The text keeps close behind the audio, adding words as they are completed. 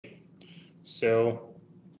So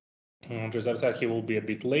he will be a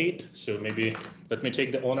bit late, so maybe let me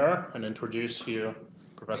take the honor and introduce you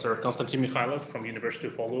Professor Konstantin Mikhaylov from University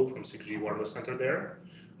of Oulu, from 6G Wireless Center there.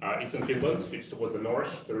 It's in Finland, it's toward the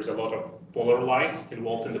north. There is a lot of polar light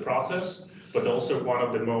involved in the process, but also one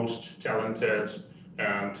of the most talented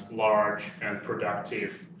and large and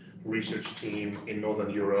productive research team in Northern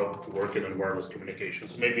Europe working on wireless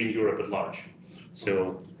communications, maybe in Europe at large.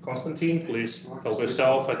 So Konstantin, please help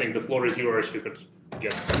yourself. I think the floor is yours. You could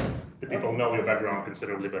get the people know your background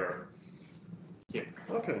considerably better. Yeah.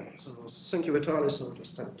 Okay, so thank you, Vitaly. So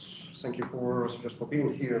thank you for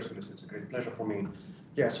being here. So it's a great pleasure for me.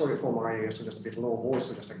 Yeah, sorry for my a bit low voice.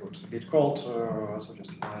 I got a bit cold.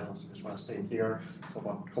 While staying here. So,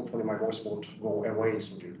 but hopefully my voice won't go away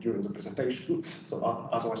during the presentation. So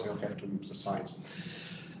otherwise I'll have to use the slides.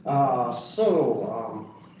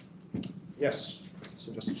 Yes.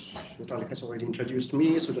 So Vitaly has already introduced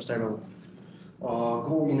me. So I will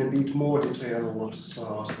go in a bit more detail about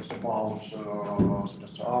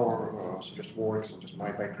our work,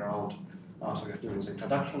 my background, during the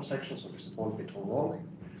introduction section, so it won't be too long.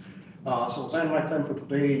 So then my plan for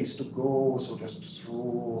today is to go through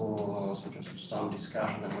some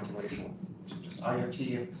discussion and motivation of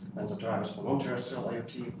IoT and the drivers for non-terrestrial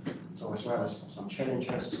IoT, so as well as some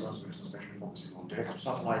challenges, especially focusing on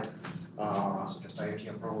direct-to-satellite, IoT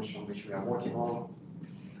approach on which we are working on.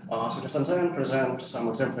 And then present some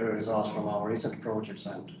exemplary results from our recent projects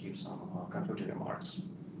and to give some concluding remarks.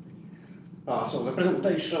 So the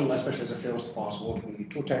presentation, especially the first part, won't be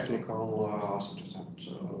too technical.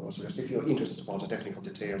 If you're interested about the technical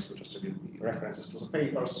details, there will be references to the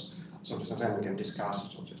papers. Then we can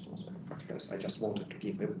discuss. I just wanted to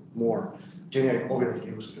give a more generic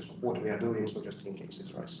overview of what we are doing. Just in case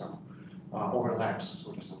there are some overlaps.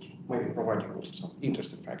 Maybe provide you also some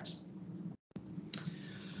interesting facts.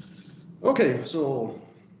 Okay, so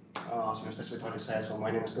just as Vitaly said, so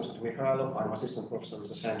my name is Konstantin Mikhaylov. I'm assistant professor at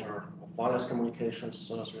the Center of Wireless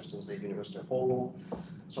Communications at the University of Oulu.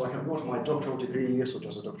 So I have got my doctoral degree, as a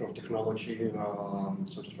Doctor of Technology, from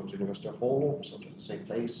the University of Oulu, the same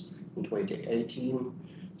place in 2018.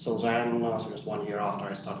 So then, just 1 year after,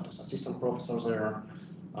 I started as assistant professor there.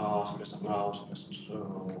 Now,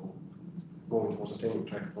 going for the tenure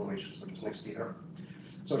track evaluation, next year.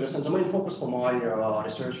 So the main focus for my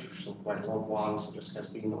research, quite a long one, has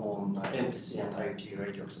been on MTC and IoT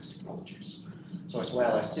radio access technologies. So as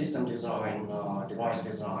well as system design, device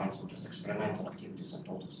design, experimental activities and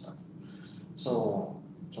all that stuff. So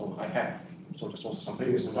I have also some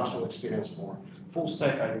previous industrial experience for full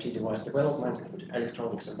stack IoT device development, including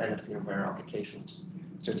electronics, embedded firmware applications,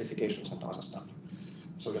 certifications, and other stuff.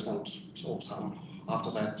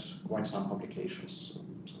 After that, quite some publications.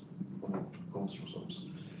 We'll go through those.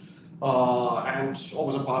 And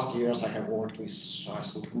over the past years, I have worked with, I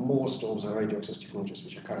think, most of the radio access technologies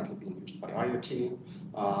which are currently being used by IoT.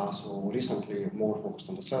 So recently, more focused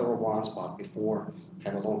on the cellular ones, but before,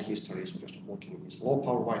 have a long history, just working with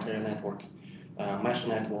low-power wide area network, mesh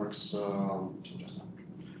networks, just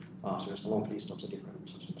a long list of the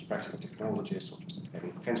different practical technologies, so just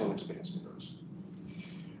having hands-on experience with those.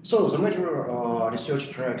 So the major research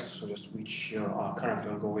tracks, which are currently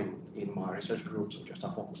ongoing in my research group, just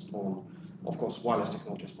are focused on, of course, wireless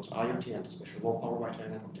technologies for IoT and especially low-power wide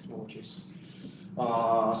area network technologies.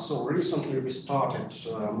 So recently we started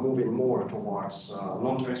moving more towards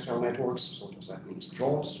non-terrestrial networks, so that means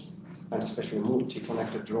drones, and especially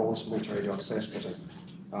multi-connected drones, multi-radio access for the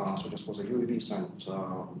for the UAVs and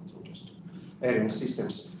just aerial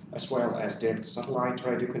systems, as well as direct satellite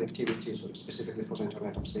radio connectivity, so specifically for the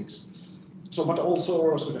Internet of Things. So, but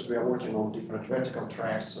also, we are working on different vertical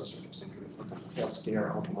tracks, so just including, for example,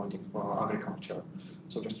 healthcare, automotive, agriculture.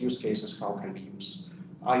 So just use cases, how can we use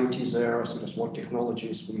IoT there, so just what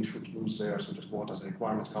technologies we should use there, so just what are the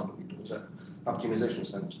requirements, how do we do the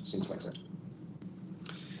optimizations and things like that.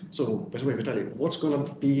 So, by the way, Vitaly, what's going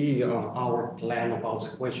to be our plan about the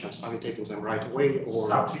questions? Are we taking them right away, or?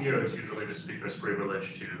 It's up to you. It's usually the speaker's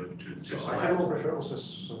privilege to select. I have no preferences,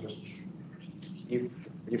 so just if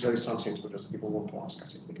there is something, so just people want to ask, I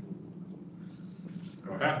think we can.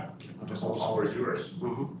 Okay. The floor is yours.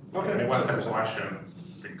 Mm-hmm. Okay. If anyone has a question,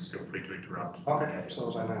 please feel free to interrupt. Okay. So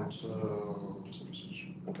then,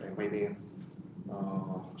 okay, maybe.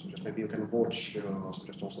 So just maybe you can watch so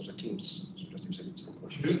just also the teams. So just if there is some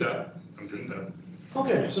questions. I'm doing that.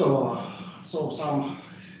 Okay, so some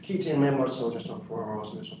key team members, so just of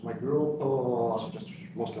my group, so just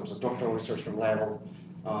mostly of the doctoral researcher level.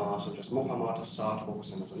 So just Mohammad Assad,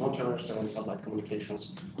 focusing on the non-terrestrial and satellite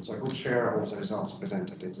communications. So a good share of the results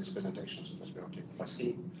presented in this presentation, so just we are taking by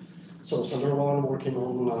him. So another one working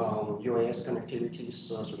on UAS connectivities,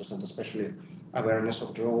 so just and especially awareness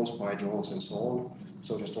of drones, by drones, and so on.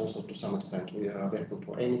 So just also to some extent we are available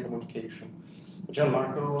for any communication.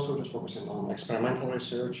 Gianmarco also just focusing on experimental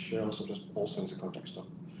research, so just also in the context of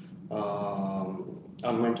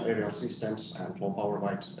unmanned aerial systems and low power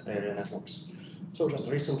wide area networks. So just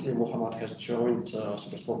recently Mohammed has joined, so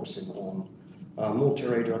just focusing on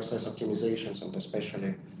multi-radio access optimizations and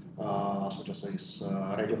especially so just this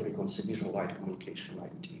radio frequency visual light communication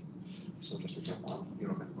IoT. So just we have one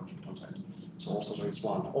European project on that. So also there is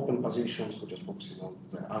one open position, so just focusing on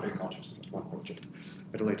the agriculture, so just one project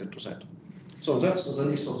related to that. So that's the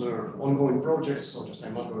list of the ongoing projects. So just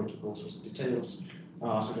I'm not going to go through the details.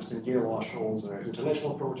 So just in yellow I show the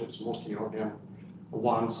international projects, mostly European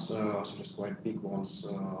ones, so just quite big ones,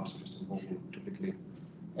 so just involving typically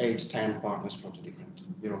 8-10 partners from the different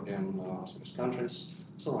European so just countries.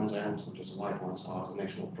 So and then so just the white ones are the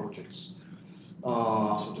national projects.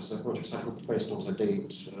 So just the projects are grouped based on the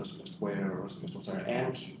date, so just where so just their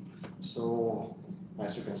end. So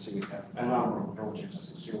as you can see, we have a number of projects,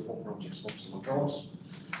 I think 4 projects focusing on drones.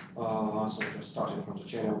 So just starting from the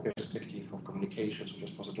general perspective of communication, so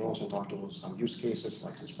just for the drones and up to some use cases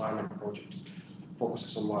like this fireman project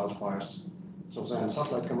focuses on wildfires. So then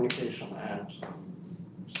satellite communication and so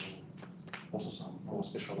also some more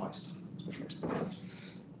specialized projects.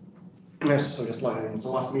 Yes, so just like in the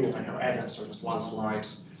last minute I have added so just one slide.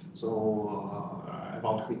 So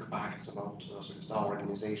about quick facts about so just our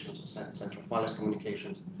organization, so Center for Wireless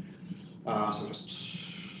Communications. So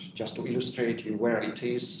just to illustrate you where it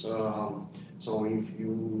is. So if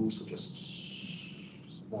you so just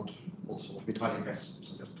want also Vitaly has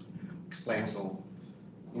so just explain. So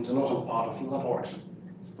in the northern part of Finland, or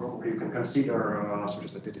probably you can consider so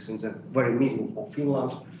just that it is in the very middle of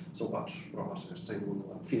Finland. So, but so just in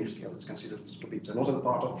Finnish scale, it's considered to be the northern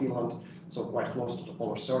part of Finland, so quite close to the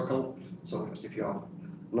polar circle. So, just if you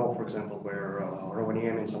know, for example, where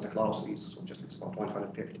Rovaniemi in Santa Claus is, so just it's about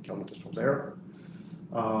 150 kilometers from there.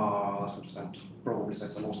 So, just and probably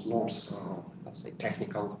that's the most north, let's say,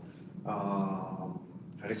 technical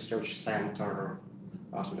research center.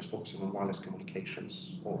 So, just focusing on wireless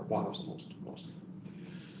communications, or one of the most.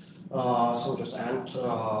 So, just and.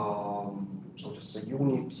 So just a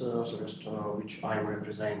unit, so just which I'm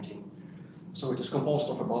representing. So it is composed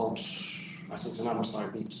of about, I think the numbers are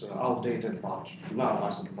a bit outdated, but now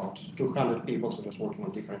I think about 200 people, so just working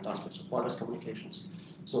on different aspects of wireless communications.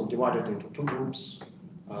 So divided into 2 groups,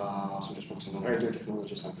 so just focusing on radio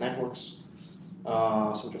technologies and networks.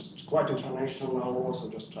 So just quite international, so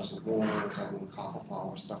just I think more than half of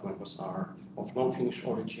our staff members are of non-Finnish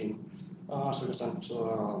origin. So just and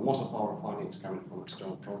most of our funding is coming from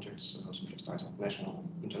external projects, so just either national,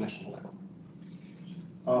 international level.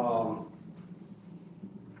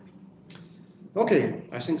 Okay,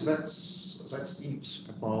 I think that's it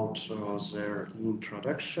about their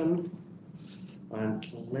introduction. And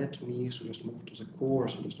let me so just move to the core,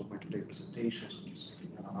 so just of my today's presentation.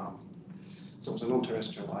 So the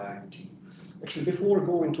non-terrestrial IoT. Actually, before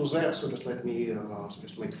going to that, so just let me so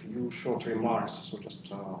just make a few short remarks. So just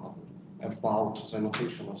about the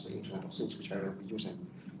notation of the Internet of Things, which I will be using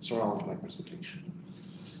throughout my presentation.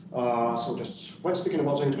 So just when speaking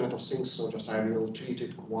about the Internet of Things, so just I will treat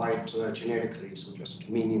it quite generically. So just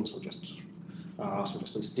meaning, so just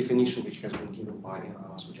this definition which has been given by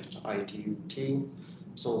so just IoT,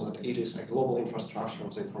 so that it is a global infrastructure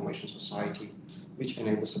of the information society which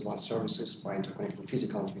enables advanced services by interconnecting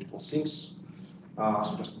physical and digital things.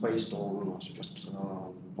 So just based on so just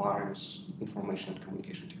various information and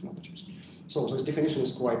communication technologies. So this definition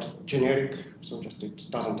is quite generic, so just it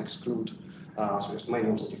doesn't exclude so just many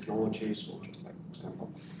of the technologies, or just like for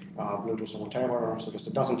example Bluetooth or whatever. So just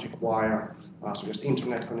it doesn't require so just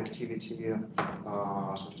internet connectivity,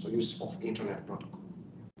 so just the use of internet protocol.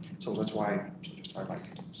 So that's why so just I like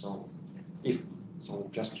it. So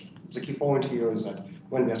just the key point here is that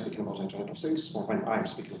when we are speaking about the Internet of Things, or when I'm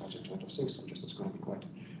speaking about the Internet of Things, so just it's going to be quite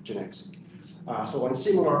generic. So and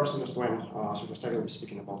similar, so just when so just I will be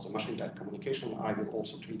speaking about the machine-type communication, I will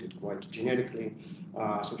also treat it quite generically.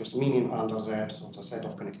 So just meaning under that, so the set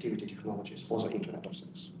of connectivity technologies for the Internet of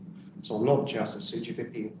Things. So not just the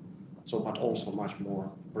 3GPP, so but also much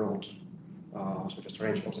more broad, so just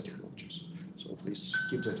range of the technologies. So please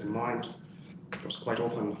keep that in mind, because quite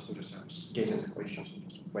often, so just I was getting the questions,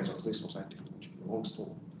 whether this or that technology belongs to,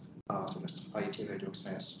 so just IoT radio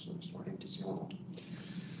access, so just for MTC or not.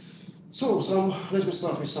 So let me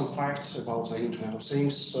start with some facts about the Internet of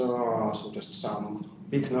Things. So just some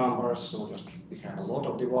big numbers. So just we have a lot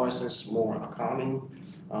of devices, more are coming.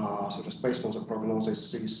 So just based on the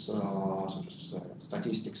prognosis, so just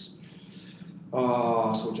statistics.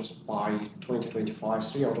 So just by 2025,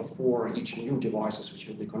 3 out of 4 each new devices which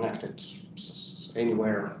will be connected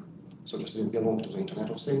anywhere, so just will belong to the Internet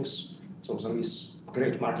of Things. So there is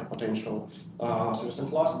great market potential. So just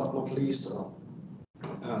and last but not least, so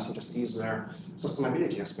just is the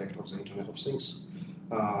sustainability aspect of the Internet of Things.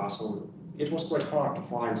 So it was quite hard to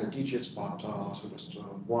find the digits, but so just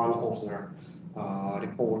one of their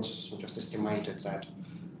reports so just estimated that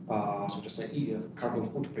so just the carbon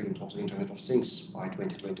footprint of the Internet of Things by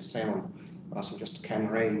 2027 so just can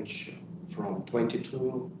range from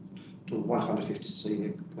 22 to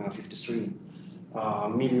 153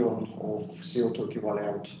 million of CO2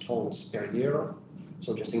 equivalent tons per year.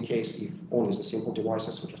 So just in case if only the simple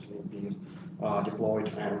devices so just will be deployed,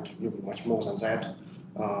 and will be much more than that.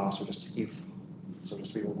 So just if so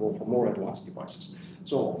just we will go for more advanced devices.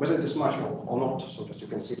 So whether it is much or not, so just you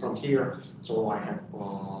can see from here. So I have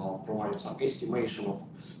provided some estimation of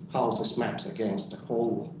how this maps against the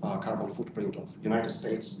whole carbon footprint of United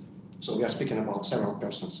States. So we are speaking about several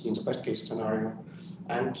persons in the best case scenario,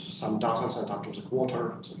 and some dozens and up to the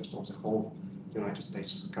quarter, so just of the whole United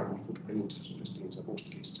States carbon footprint, so just in the worst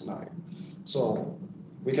case scenario. So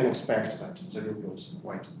we can expect that there will be also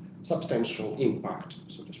quite substantial impact,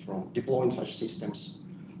 so just from deploying such systems,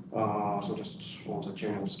 so just on the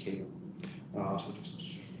general scale.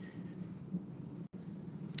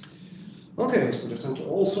 Okay, so just and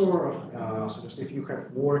also, so just if you have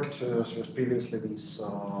worked so just previously with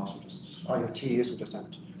so just IoT, so just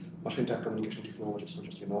and machine telecommunication technology, so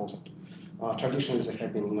just you know that traditionally there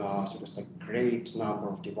have been so just a great number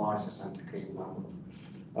of devices and a great number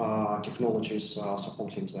of technologies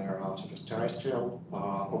supporting their so just terrestrial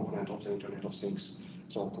component of the Internet of Things,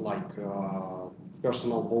 so like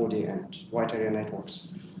personal body and wide area networks.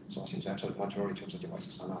 So I think that the majority of the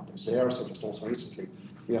devices are now there. So just also recently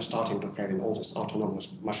we are starting to have in all these autonomous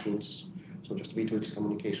machines, so just V2X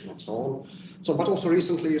communication and so on. So but also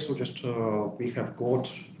recently, so just we have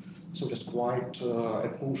got so just quite a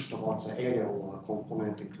push towards the aerial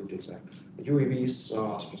component, including the UAVs,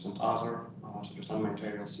 so just and other so just unmanned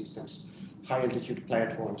aerial systems, high altitude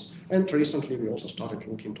platforms, and recently we also started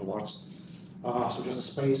looking towards so just the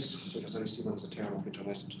space, so just receiving the term of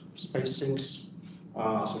Internet of Space Things.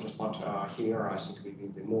 So just but here I think we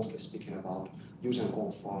will be mostly speaking about using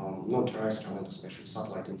of non-terrestrial and especially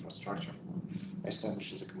satellite infrastructure for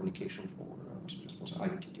establishing the communication for the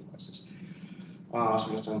IoT devices. So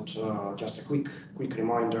just and just a quick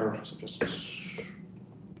reminder. So just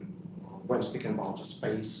when speaking about the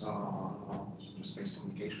space, so the space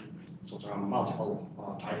communication. So there are multiple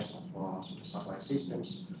types of so the satellite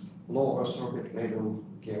systems: low Earth orbit, medium,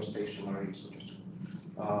 geostationary, so just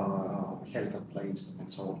helical placed,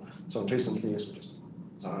 and so on. So recently, so just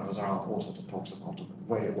there are also the talks about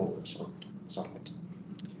very low Earth orbit satellite.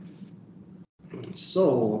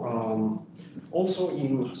 So also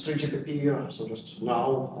in 3GPP, so just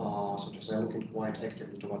now, so just they're looking quite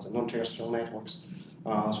actively towards the non-terrestrial networks.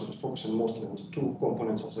 So just focusing mostly on the two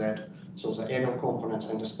components of that. So the aerial components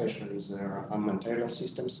and especially their unmanned aerial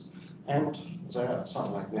systems and the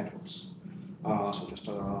satellite networks. So just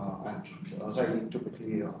and they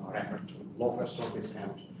typically refer to low Earth orbit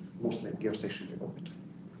and mostly geostationary orbit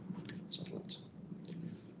satellites.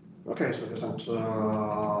 Okay, so there's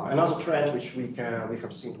another trend which we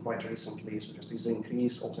have seen quite recently. So just is the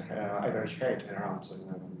increase of the average height around the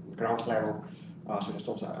ground level. So just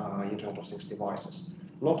of the Internet of Things devices.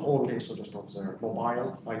 Not only so just of the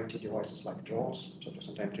mobile IoT devices like drones, so just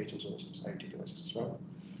I'm treating those as IoT devices as well.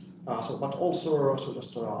 So, but also so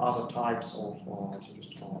just other types of so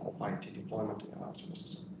just of IoT deployment. So this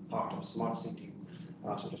is part of smart city.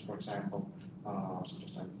 So just for example, so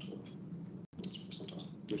just I'm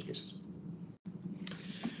use cases.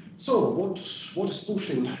 So what is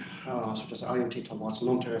pushing so just IoT towards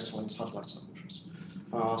non-terrestrial and satellite solutions?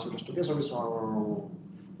 So just together with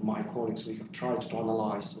my colleagues, we have tried to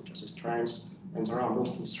analyze so just these trends, and there are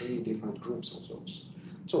mostly 3 different groups of those.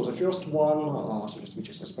 So the first one, so just which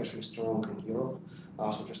is especially strong in Europe,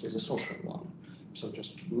 so just is a social one. So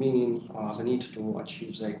just meaning the need to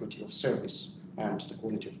achieve the equity of service and the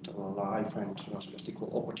quality of life and so just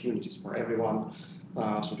equal opportunities for everyone.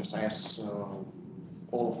 So just as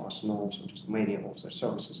all of us know, so just many of the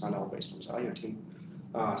services are now based on the IoT.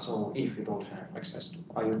 So if you don't have access to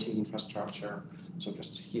IoT infrastructure, so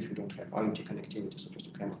just if you don't have IoT connectivity, so just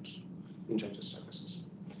you cannot enjoy the services.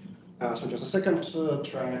 So just the second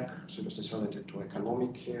track, so just is related to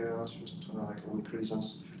economic, economic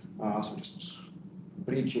reasons. So just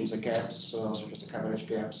bridging the gaps, so just the coverage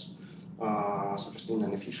gaps, so just in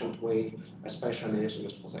an efficient way, especially so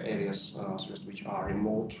just for the areas so just which are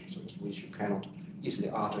remote, so just which you cannot easily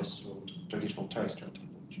addressed through traditional terrestrial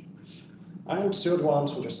technology. And third one,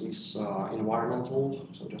 so just is environmental,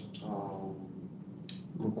 so just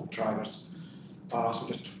group of drivers, so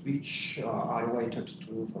just which are related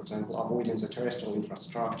to, for example, avoiding the terrestrial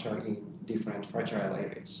infrastructure in different fragile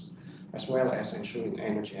areas, as well as ensuring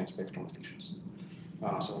energy and spectrum efficiency.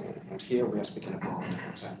 And here we are speaking about,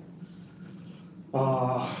 for example,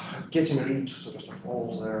 getting rid so just of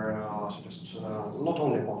all their, not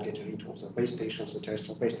only about getting rid of the base stations, the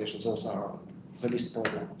terrestrial base stations also are the least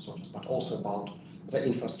problem, so just, but also about the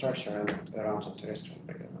infrastructure around the terrestrial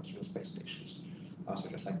base stations. So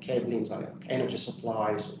just like cabling, like energy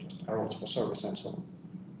supply, so just roads for service and so on.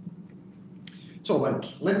 So,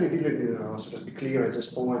 and let me really so just be clear at this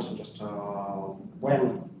point, so just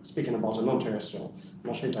when speaking about the non-terrestrial,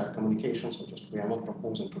 non-terrestrial communications, so just we are not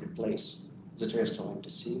proposing to replace the terrestrial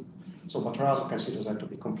MTC, so but rather consider that to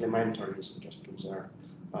be complementary, so just to their,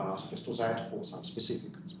 so just to that for some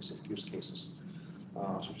specific use cases,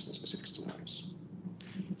 so just in specific scenarios.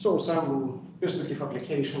 So some perspective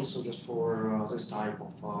applications, so just for this type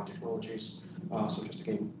of technologies, so just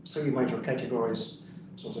again, three major categories.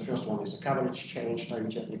 So the first one is the coverage change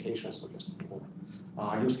IoT applications, so just for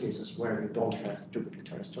use cases where you don't have typically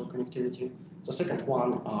terrestrial connectivity. The second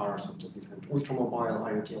one are sort of different ultramobile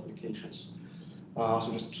IoT applications,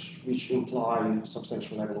 so just which imply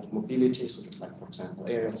substantial level of mobility, so just like, for example,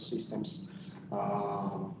 aerial systems,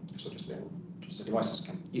 so just when the devices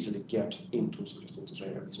can easily get into, so just into the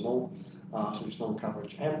area with no, so just no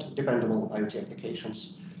coverage, and dependable IoT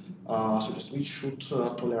applications, so just which should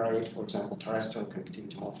tolerate, for example, terrestrial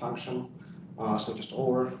connectivity malfunction, so just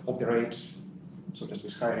or operate, so just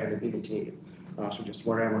with high reliability, so just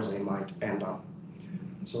wherever they might end up.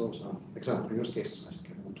 So example use cases, I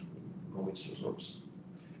think I won't go into those.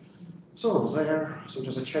 So there, so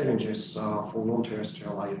just the challenges for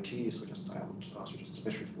non-terrestrial IoT, so just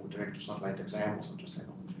especially for direct-to-satellite examples, so just I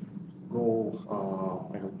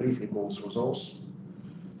will briefly go through those.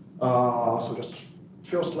 So just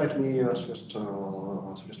first let me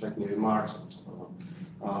let me remark that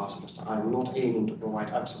so just I'm not aiming to provide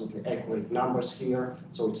absolutely accurate numbers here,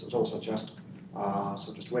 so it's also just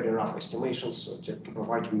so just very rough estimations to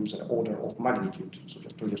provide you the order of magnitude, so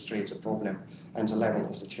just to illustrate the problem and the level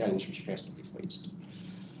of the challenge which has to be faced.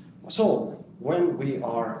 So when we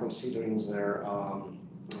are considering their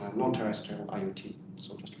non-terrestrial IoT,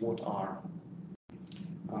 so just what are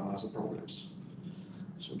the problems?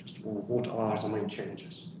 So just what are the main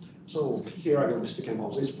challenges? So here I will be speaking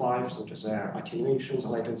about these five, so just their attenuations,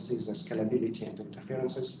 latencies, the scalability and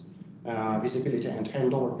interferences, visibility and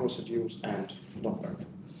handover procedures, and Doppler.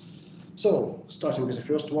 So starting with the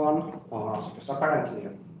first one, so just apparently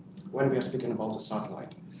when we are speaking about the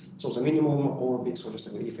satellite, so the minimum orbit, so just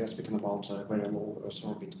if we are speaking about a very low Earth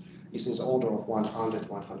orbit, is in the order of 100,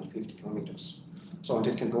 150 kilometers. So and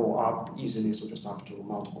it can go up easily, so just up to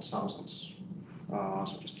multiple thousands,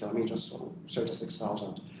 so just kilometers, so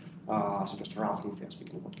 36,000, so just roughly if we are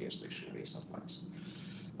speaking about geostationary satellites.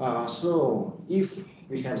 So if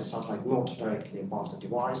we have the satellite not directly above the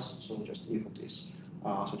device, so just if it is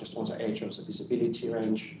so just on the edge of the visibility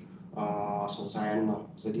range, so then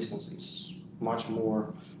the distance is much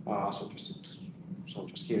more. So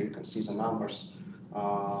just here you can see the numbers.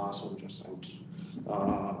 So just and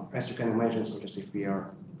as you can imagine, so just if we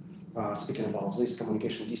are speaking about these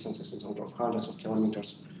communication distances in the order of hundreds of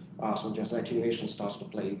kilometers, so just the attenuation starts to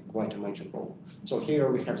play quite a major role. So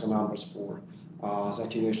here we have the numbers for the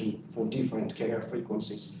attenuation for different carrier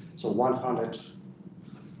frequencies. So 100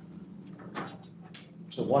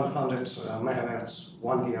 megahertz,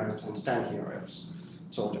 1 gigahertz, and 10 gigahertz.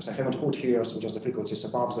 So just I haven't put here, so just the frequencies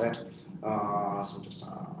above that. So just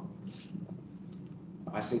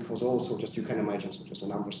I think for those, so just you can imagine, so just the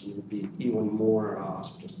numbers will be even more,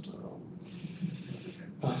 so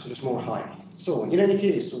just more high. So in any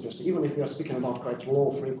case, so just even if we are speaking about quite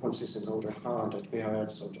low frequencies in the order of 100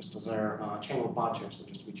 megahertz, so just their channel budget, so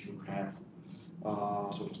just which you have,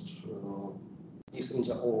 so just is in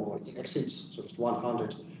the or exceeds so just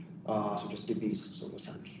 100, so just dBs, so just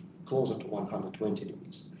closer to 120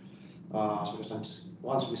 dBs. So just and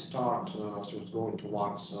once we start so just going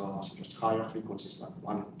towards so just higher frequencies like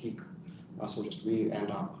 1 gig, so just we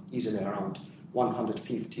end up easily around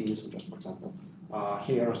 150. So just for example,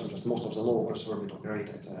 here, so just most of the low Earth orbit operate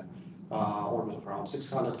at orbit of around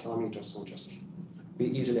 600 kilometers. So just we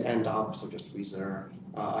easily end up so just with their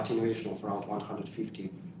attenuation of around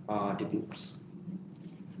 150 dBs.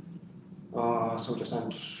 So just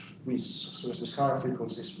and with higher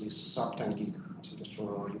frequencies with sub 10 gig, so just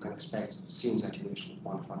you can expect seeing the attenuation of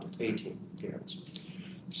 180 gigahertz.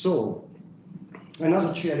 So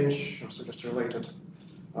Another challenge, so just related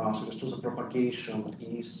so just to the propagation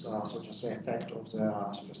is so just the effect of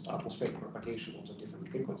the so just atmospheric propagation of the different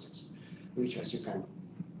frequencies, which, as you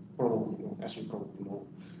probably know,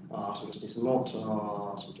 so just is not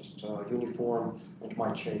so just uniform and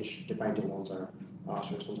might change depending on the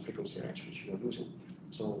so just on the frequency range which you are using.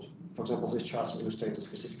 So, for example, these charts illustrate a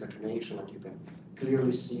specific attenuation, and you can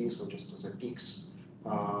clearly see so just the peaks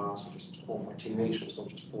so just of attenuation, so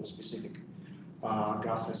just for specific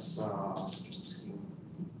gases, so just in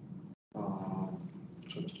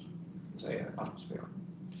so just the atmosphere.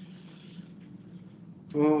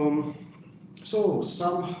 So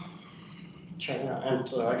some China,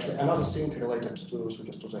 and actually another thing related to so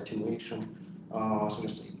just to the attenuation, so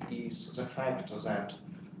just is the fact that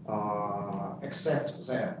except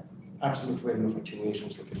the absolute value of attenuation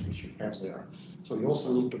which you have there, so you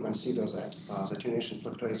also need to consider that the attenuation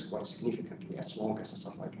fluctuates quite significantly as long as the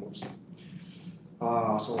satellite moves.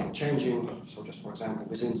 So changing, so just for example,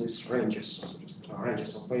 within these ranges, so just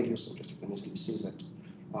ranges of values, so just you can easily see that,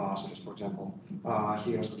 so just for example,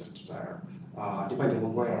 here, so just there, depending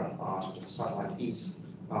on where so just the satellite is,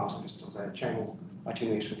 so just the channel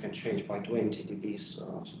attenuation can change by 20 dB,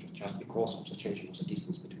 so just because of the changing of the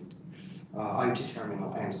distance between the IoT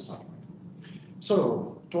terminal and the satellite.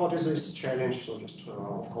 So to address this challenge, so just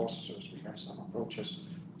of course, so we have some approaches.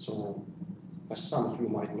 So as some of you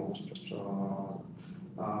might know, so just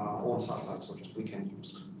on satellites, so just we can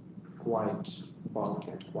use quite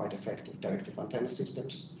bulky and quite effective directive antenna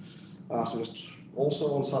systems. So just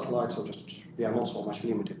also on satellites, so just we are not so much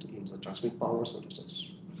limited in the transmit power, so just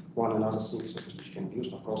that's one another thing so just which can be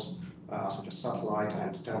used, of course. So just satellite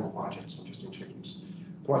and thermal budgets, so just introduce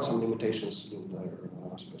quite some limitations in their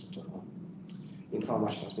so just in how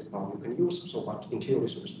much transmit power you can use. So, but in theory,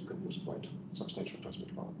 so just you can use quite substantial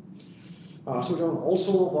transmit power. So there are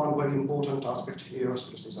also one very important aspect here, so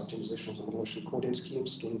this is optimization of the modulation coding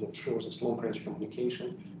schemes to ensure this long-range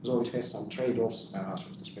communication, though it has some trade-offs,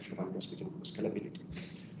 especially when we're speaking about scalability.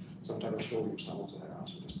 So I will show you some of the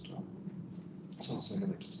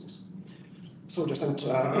related things. So just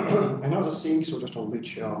another thing, so just on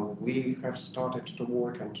which we have started to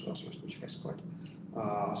work, and which has quite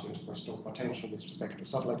strong potential with respect to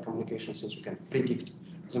satellite communication, since you can predict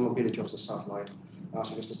the mobility of the satellite.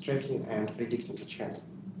 So just the tracking and predicting the channel,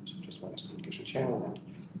 so just wireless communication channel, and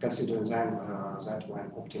considering then that when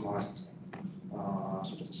optimized,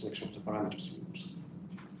 so just the selection of the parameters we use.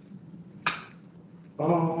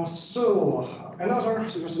 So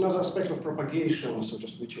another aspect of propagation, so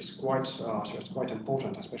just which is quite quite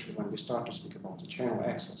important, especially when we start to speak about the channel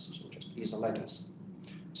access, so just is the latency.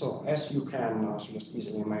 So as you can so just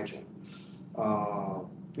easily imagine,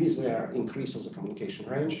 with their increase of the communication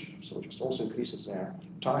range, so it just also increases their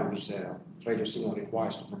time which the radio signal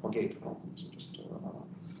requires to propagate from. So just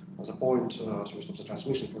as a point, so just of the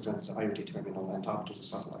transmission, for example, the IoT terminal and up to the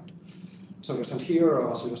satellite. So just and here,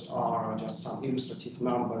 so just are just some illustrative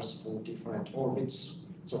numbers for different orbits.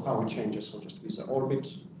 So how it changes, so just with the orbit,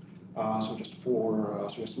 so just for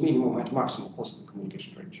so just minimum and maximum possible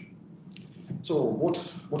communication range. So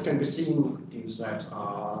what can be seen is that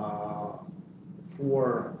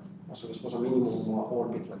for so this was a minimum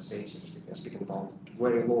orbit, let's say, so just speaking about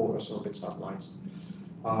very low Earth orbit satellites.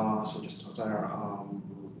 So just their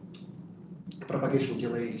propagation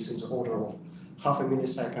delay is in the order of half a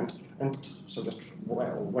millisecond, and so just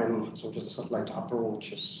when so just the satellite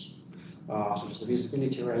approaches so just the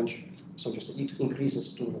visibility range, so just it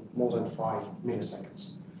increases to more than 5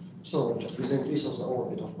 milliseconds. So just with the increase of the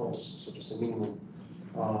orbit, of course, so just the minimum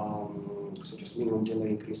so just minimum delay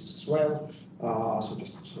increases as well. So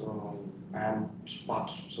just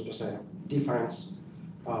but so just a difference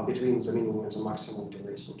between the minimum and the maximum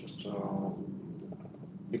delay, so just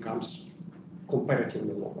becomes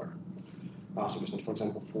comparatively lower. So just for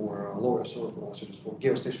example, for lower so just for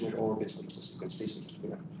geostationary orbits, so just as you can see, so just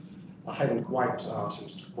we are having quite so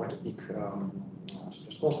just quite a big so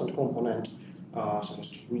just constant component, so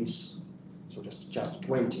just with so just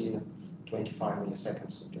 20-25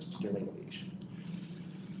 milliseconds, so just delay variation.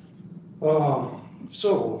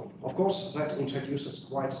 So of course that introduces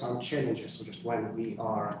quite some challenges. So just when we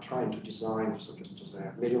are trying to design so just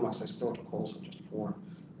the medium access protocol, so just for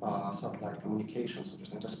satellite communication, so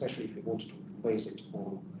just and especially if we want to base it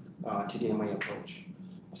on TDMA approach,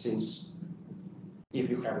 since if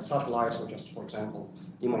you have a satellite, so just for example,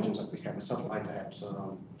 imagine that we have a satellite at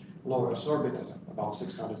low Earth orbit at about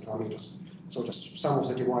 600 kilometers. So just some of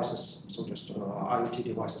the devices, so just IoT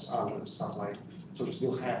devices under the satellite, so just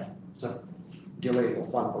will have the delay of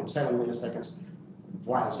 1.7 milliseconds,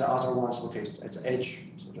 while the other ones located at the edge,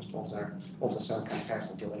 so so just of the cell can have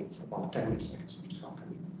the delay for about 10 milliseconds, so just how can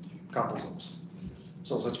we couple those.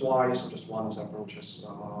 So that's why, so just one of the approaches,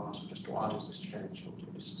 so just to address this challenge, so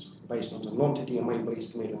this is based on the non-TDMA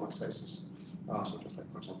based medium accesses, so just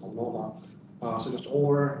like, for example, NOVA, so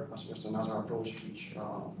just another approach which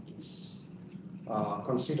is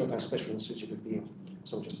considered, and especially in 3GPP,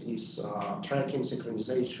 so just is tracking,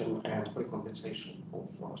 synchronization, and precompensation of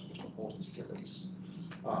all these delays.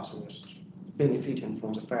 So just benefiting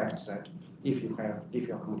from the fact that if you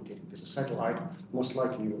are communicating with a satellite, most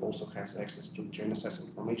likely you also have access to GNSS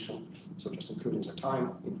information, so just including the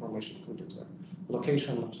time information, including the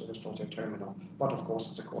location, so just on the terminal. But of course,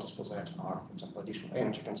 the costs for that are, for example, additional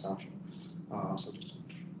energy consumption. So just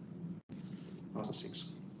other things.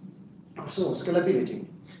 So scalability.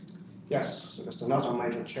 Yes, so that's another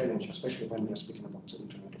major challenge, especially when we are speaking about the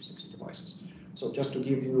Internet of Things devices. So just to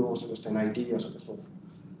give you also just an idea so just of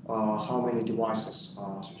how many devices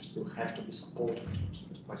so just will have to be supported so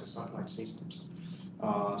just by the satellite systems.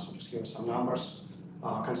 So just here are some numbers.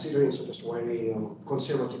 Considering so just very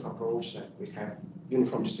conservative approach that we have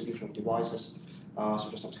uniform distribution of devices, so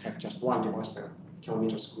just not have just one device per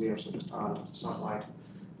kilometer square, so just under satellite.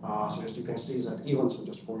 So just you can see that even so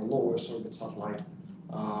just for a lower orbit satellite,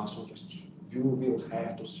 so just you will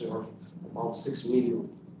have to serve about 6 million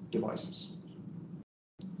devices.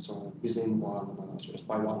 So within one, so just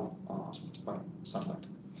by one, so just by satellite,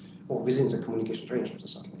 or within the communication range of the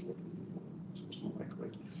satellite, so just more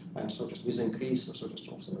accurate. And so just with the increase, so just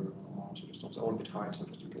of the orbit height, so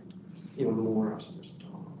just you get even more, so just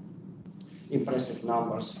impressive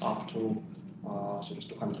numbers up to so just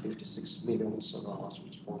 256 million, so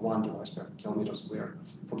just for one device per kilometer square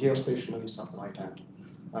for geostationary satellite, and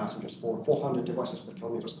so just for 400 devices per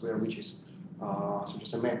kilometer square, which is so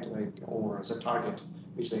just a metric or the target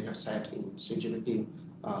which they have set in 3GPP.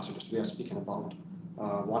 So just we are speaking about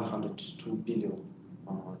 102 billion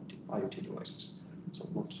IoT devices. So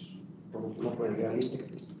probably not very realistic,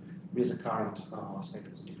 at least with the current state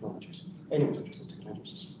of the technologies. Anyway, so just the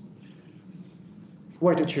technologies.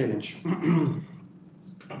 Quite a challenge.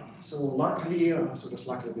 So luckily,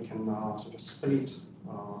 we can so just split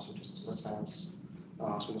so just the cells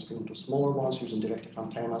so just into smaller ones using directive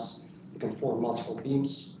antennas. We can form multiple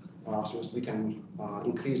beams. So just we can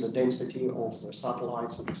increase the density of the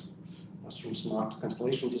satellites so just, through smart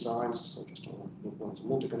constellation designs. So just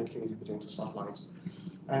multi-connectivity between the satellites.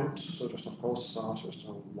 And so just of course, so just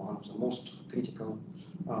one of the most critical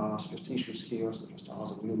so just issues here, so just are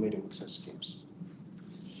the new medium access schemes.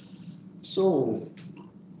 So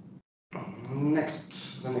the next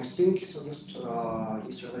thing, so just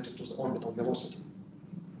is related to the orbital velocity.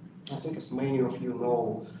 I think as many of you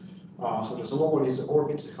know, so the lower is the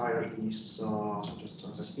orbit, the higher is so just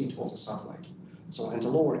the speed of the satellite. So and the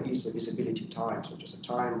lower is the visibility time, so just a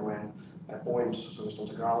time when a point so just on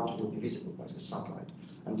the ground will be visible by the satellite.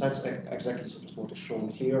 And that's exactly so just what is shown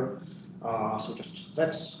here. So just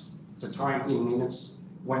that's the time in minutes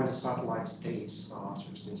when the satellite stays so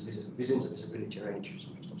just within the visibility range, so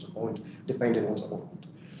just of the point, depending on the orbit.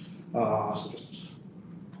 So just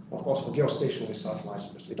of course for geostationary satellites,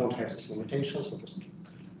 we don't have this limitation, so just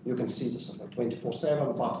you can see the satellite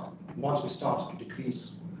 24/7. But once we start to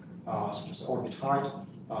decrease so just the orbit height,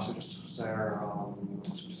 so just their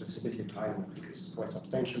so just visibility time decreases quite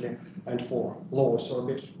substantially. And for low Earth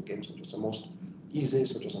orbit, again, so just the most easy,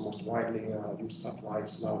 so just the most widely used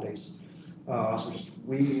satellites nowadays. So just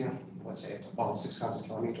we, let's say at about 600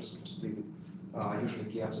 kilometers, so just we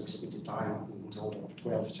usually get the visibility time in the order of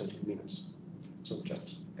 12-13 minutes. So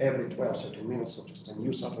just every 12-13 minutes, so just a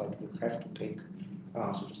new satellite will have to take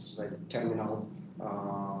so just the terminal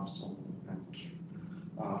so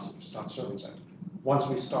so start serving that. Once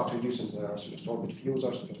we start reducing the so just orbit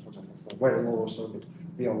fusers, so just for example for very low Earth orbit,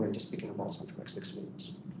 we are already speaking about something like 6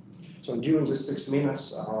 minutes. So during these 6 minutes,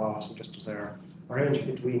 so just their range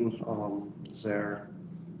between their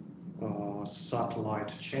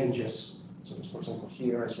satellite changes. So just for example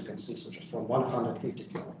here, as you can see, so just from 150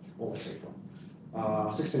 kilometers, or let's say from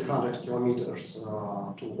 1600 kilometers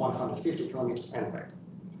to 150 kilometers and back.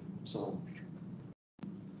 So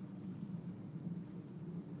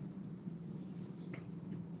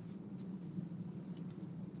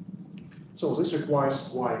this requires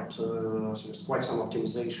quite some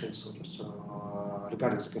optimization. So just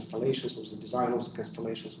regarding the constellations, so the design of the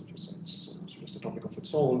constellations, which is just a topic of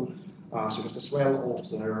its own. So just as well of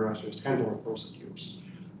their so just handling procedures.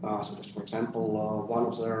 So just for example, one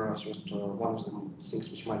of the things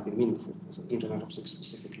which might be meaningful for the Internet of Things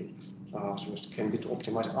specifically, so just can be to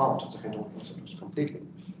optimize out the handling procedures completely,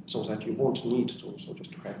 so that you won't need to so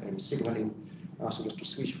just to have any signaling, so just to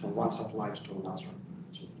switch from one satellite to another.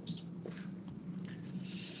 So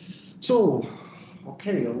So,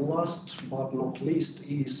 okay, last but not least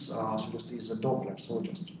is a Doppler. So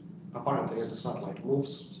just apparently as the satellite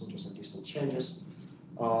moves, so just the distance changes,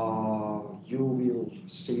 you will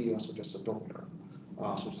see also just a Doppler,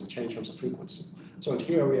 so just a change of the frequency. So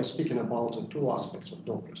here we are speaking about the two aspects of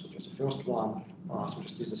Doppler. So just the first one, so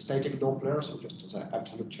just is a static Doppler, so just the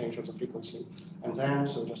absolute change of the frequency, and then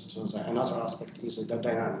so just another aspect is the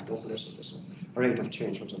dynamic Doppler, so just a rate of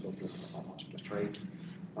change of the Doppler, so just rate.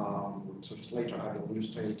 So just later I will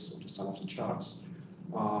illustrate so just some of the charts,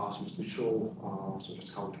 so just to show so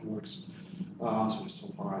just how it works. So just so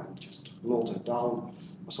far I just note it down.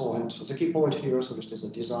 So and the key point here, so just is the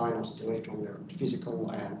design of the generator, where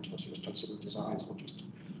physical and so just transceiver design, so just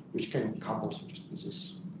which can couple so just with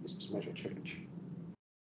this measure change.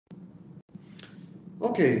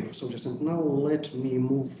 Okay, so just and now let me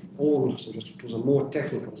move on so just to the more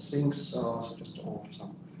technical things. So just on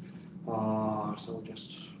some so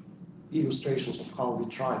just illustrations of how we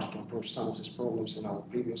tried to approach some of these problems in our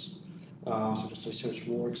previous so just research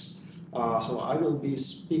works. So I will be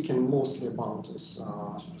speaking mostly about this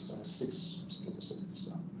so just, six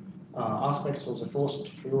aspects of the first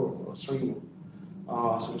three.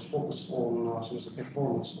 So just focus on so just the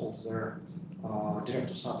performance of their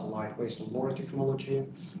direct-to-satellite based on LoRa technology.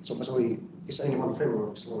 So basically, is anyone familiar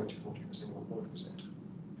with LoRa technology? Has anyone worked with it?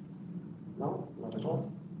 No, not at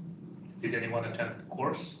all. Did anyone attend the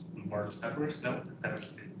course in wireless networks? No,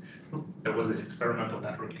 there was this experimental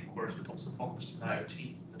networking course that also focused on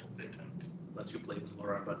IoT a little bit and lets you play with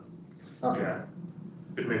LoRa, but okay. Yeah,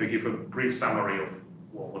 could maybe give a brief summary of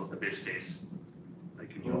what was the base case,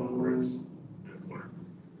 like in your own words.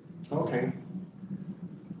 Okay.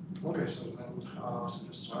 Okay, so then so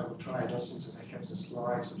just I will try those things that I have the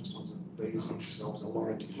slides, so just on the basics of the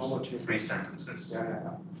LoRa technology. 3 sentences.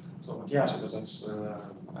 Yeah. So yeah, so that's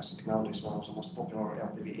I think nowadays one of the most popular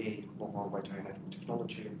LPVA, local wide area network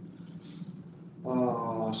technology.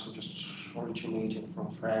 So just originating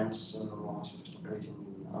from France, so just operating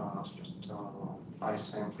so just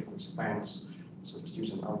ISM frequency bands, so just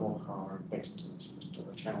using LoRa based so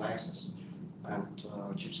just channel access and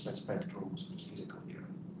chip spectrum, so just physical here.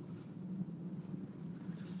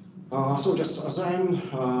 So just then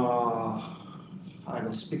I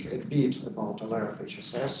will speak a bit about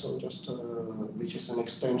LRF-HSS, so just which is an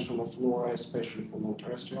extension of LoRa, especially for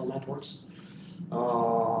non-terrestrial networks.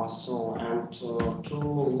 So and two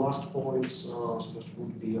last points so just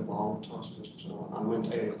would be about just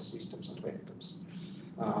unmanned aerial systems and vehicles.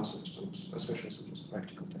 So just especially so just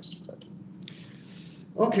practical test of that.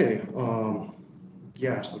 Okay.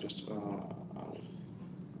 Yeah. So just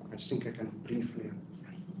I think I can briefly.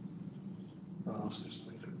 So just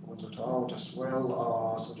point it out as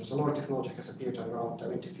well. So just the LoRa technology has appeared around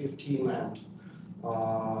 2015, and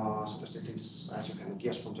so just it is, as you can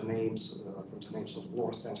guess from the names, so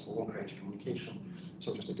LoRa stands for long range communication.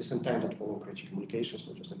 So just it is intended for long range communication.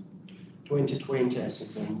 So just in 2020, I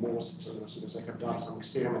think the most, so just I have done some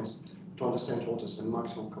experiments to understand what is the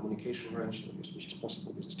maximum communication range which is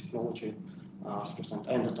possible with this technology. So just and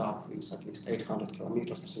ended up with at least 800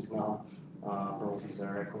 kilometers. I think now. Probably the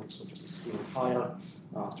record, so just even higher,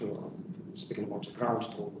 speaking about the ground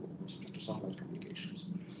to satellite communications.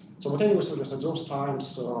 So, but anyway, so just at those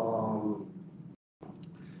times,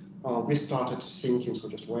 we started thinking, so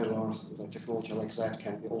just whether the technology like that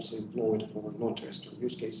can be also employed for non-terrestrial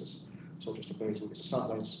use cases. So just operating with the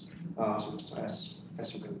satellites, so just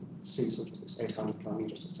as you can see, so just this 800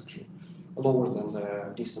 kilometers, it's actually lower than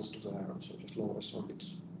the distance to the so just lowest orbit.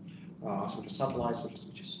 So just satellites,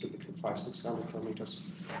 which is typically 500-600 kilometers.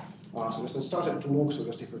 So just started to look, so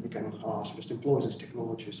just if we can so just employ this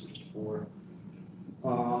technology, so just for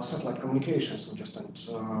satellite communications, so just and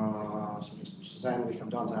so just then we have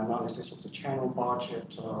done the analysis of the channel budget,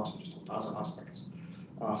 so just on other aspects,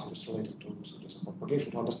 so just related to so just propagation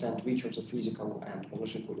to understand which of the physical and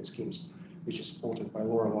collision coding schemes which is supported by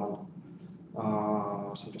LoRaWAN,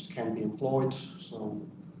 so just can be employed. So.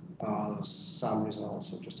 Some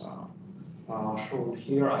results are just shown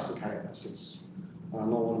here. I think since no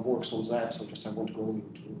one works on that, so just I won't go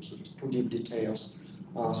into so just too deep details.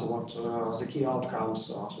 So what the key outcomes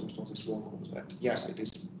so of this work was that yes, it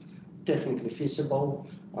is technically feasible,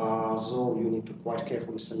 though you need to quite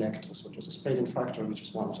carefully select so just a spreading factor, which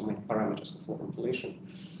is one of the main parameters of LoRa population.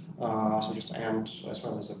 So just and as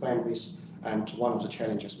well as the bandwidth, and one of the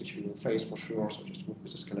challenges which you will face for sure. So just work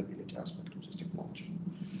with the scalability aspect of this technology.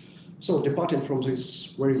 So departing from this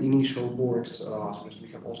very initial works, so we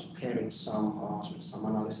have also carried some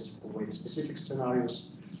analysis for very specific scenarios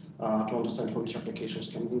to understand for which applications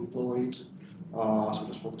can be employed. So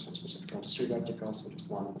just focus on specifically on the three verticals. So just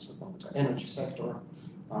one was about the energy sector,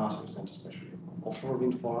 so just especially offshore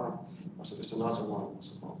wind farm. So just another one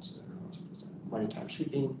was about maritime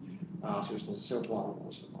shipping. So just the third one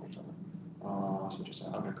was about so just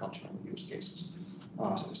agricultural use cases.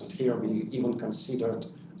 So just here we even considered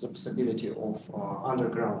the possibility of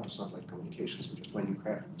underground satellite communications, so just when you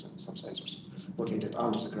have some sensors located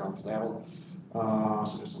under the ground level.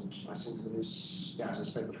 So just, I think this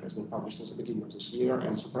paper has been published since the beginning of this year,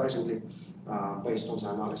 and surprisingly, based on the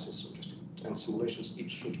analysis and simulations, it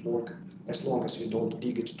should work as long as you don't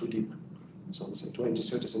dig it too deep. So let's say 20,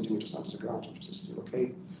 30 centimeters under the ground, so this is still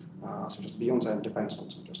okay. So just beyond that depends on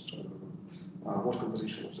just what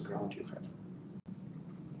composition of the ground you have.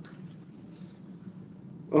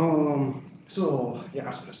 So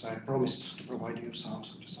as I promised to provide you some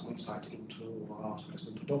insight into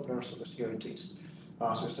into Doppler. So just here it is.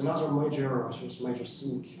 So it's another major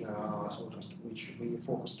thing which we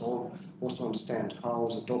focused on was to understand how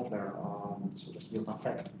the Doppler will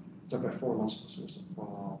affect the performance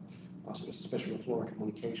of especially of LoRa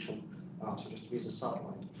communication with the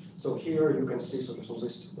satellite. So here you can see on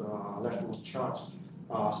this leftmost chart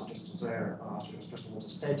first of all the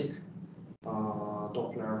static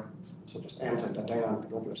Doppler, and the dynamic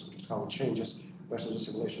Doppler, how it changes versus the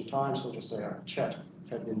simulation time. So their chat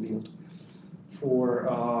had been built. For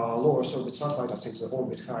lower orbit satellite, I think the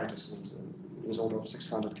orbit height is order of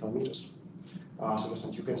 600 kilometers.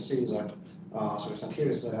 And you can see that. And here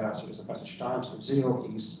is the passage time. So 0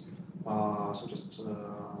 is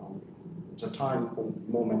the time or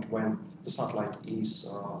moment when the satellite is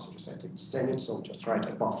at its zenith, so just right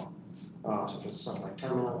above the satellite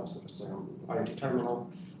terminal, the IoT terminal.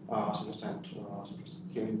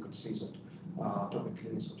 Here you can see that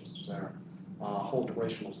topically, their whole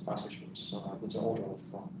duration of the passage is in the order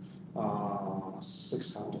of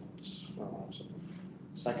 600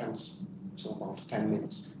 seconds, so about 10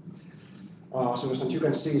 minutes. And you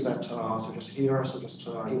can see that here,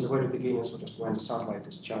 in the very beginning, when the satellite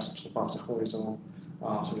is just above the horizon,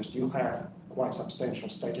 you have quite substantial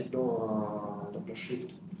static Doppler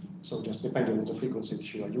shift. So just depending on the frequency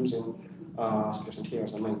which you are using, and here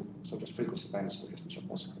is the main frequency bands which are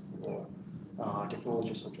possible for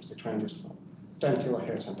technology. So it ranges from 10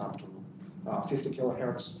 kilohertz and up to 50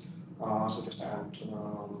 kilohertz.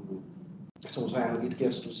 So then it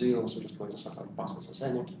gets to 0. So just when the satellite passes the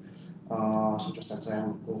zenith. And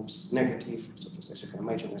then goes negative. So as you can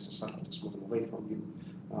imagine, as the satellite is moving away from you,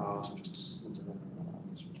 in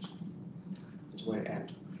the very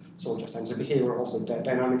end. So and the behavior of the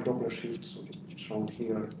dynamic Doppler shift, which is shown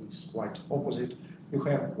here, is quite opposite. You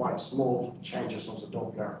have quite small changes of the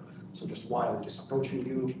Doppler, so just while it is approaching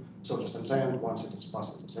you. So and then once it is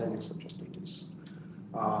passing the zenith, it is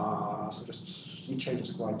it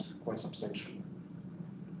changes quite substantially.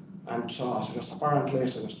 And apparently,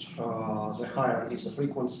 the higher is the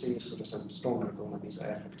frequency, the stronger going to be the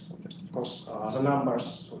effect. So of course, the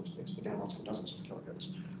numbers, speaking about some dozens of kilohertz,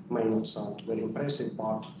 may not sound very impressive,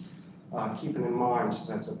 but keeping in mind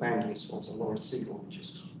that the bandwidth of the lower signal, which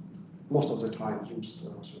is most of the time used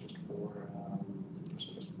for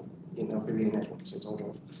in LPV network, is in the order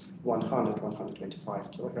of 100,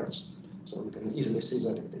 125 kilohertz. So you can easily see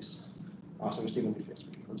that it is. Even if you're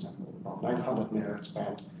speaking, for example, about 900 megahertz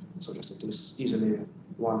band, so it is easily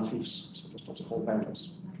 1/5 of the whole bandwidth.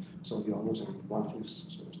 So you are losing 1/5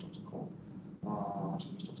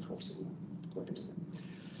 of the whole signal quite easily.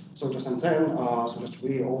 So and then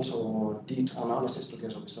we also did analysis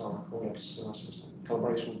together with our colleagues,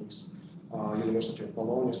 collaboration with University of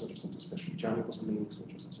Bologna, especially Gianni Cosmini,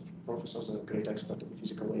 professor, a great expert in the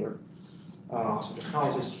physical layer. How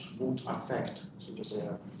this would affect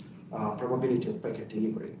the probability of packet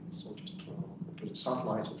delivery. So to the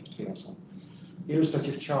satellite, here some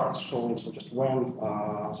illustrative charts showing when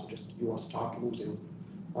you start losing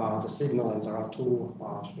the signal, and there are two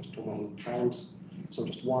main trends. So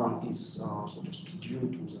one is due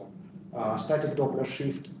to the static Doppler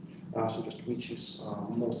shift, which is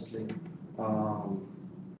mostly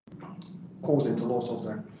causing the loss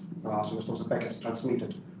of the packets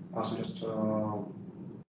transmitted.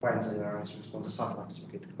 When they are on the satellite is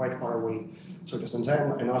located quite far away. And then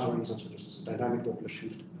another reason, is the dynamic Doppler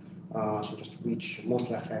shift, which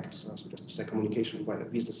mostly affects the communication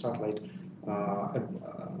with the satellite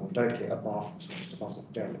directly above the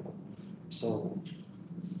terminal. So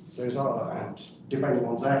there is and depending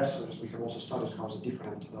on that, we have also studied how the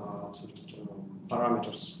different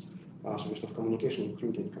parameters of communication,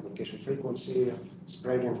 including communication frequency,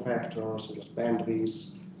 spreading factors,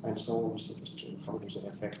 bandwidth, and so on. How does it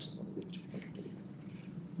affect the probability of packet delivery?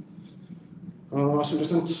 So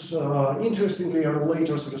just interestingly,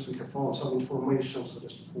 later, so just we have found some information, so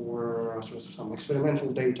just for some experimental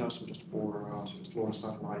data, so just for so just lower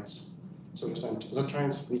satellites. So just the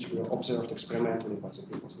trends which we observed experimentally by the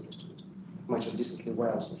people, so just matches decently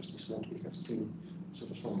well. So just this what we have seen, so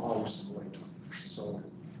just from our simulator. So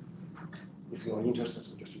if you are interested,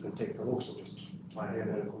 so just you can take a look. So just I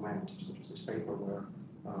really recommend so just this paper where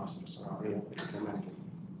so just real experimental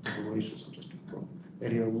evaluations, so just from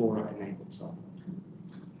real LoRa enabled. So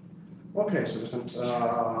okay, so just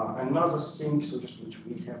another thing, so just which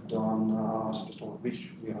we have done, so just on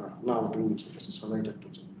which we are now doing, so just is related to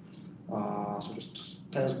the so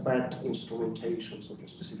just test bed instrumentation, so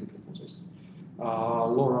just specifically for this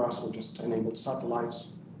LoRa, so just enabled satellites.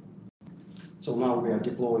 So now we are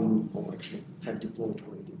deploying, or actually have deployed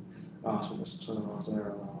already. So just so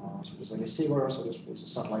there's a receiver, so just with a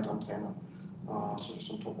satellite antenna, so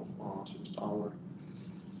just on top of so just our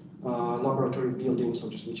laboratory building, so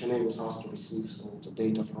just which enables us to receive so the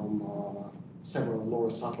data from several lower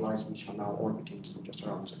satellites which are now orbiting so just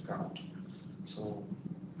around the ground. So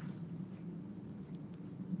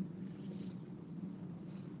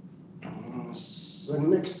the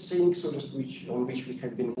next thing, so just on which we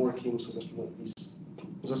have been working, so just is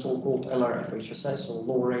the so-called LRFHSS, so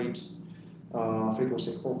low rate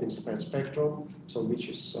frequency hopping spread spectrum, so which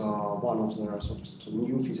is one of the sort of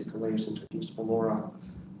new physical layers introduced for LoRa.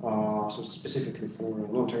 So specifically for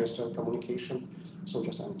non-terrestrial communication. So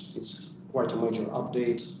just it's quite a major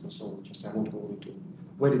update. So just I won't go into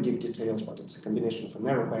very deep details, but it's a combination of a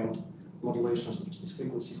narrowband modulation, so just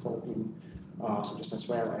frequency hopping, so just as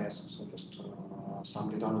well as so just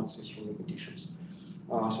some redundancies through repetitions.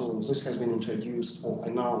 So this has been introduced or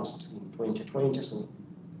announced in 2020. So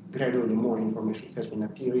gradually more information has been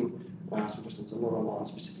appearing. So just in the LoRaWAN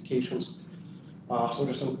specifications. So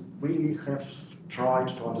just we have tried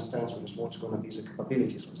to understand so just what's going to be the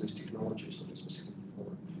capabilities of this technology, so just specifically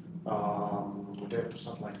for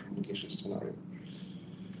direct-to-satellite communication scenario.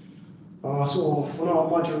 So for now,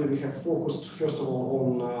 majorly we have focused first of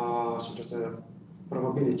all on so just the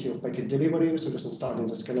probability of packet delivery, so just studying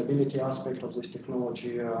the scalability aspect of this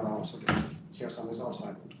technology. So just here some results.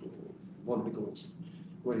 I won't be going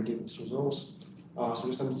very deep through those. So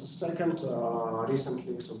just and second,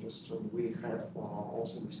 recently, so just we have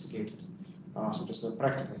also investigated so just the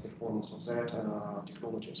practical performance of that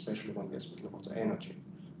technology, especially when we're speaking about the energy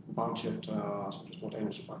budget, so just what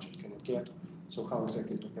energy budget can it get, so how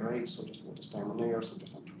exactly it operates, so just what is time on air, so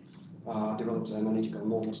just develop the analytical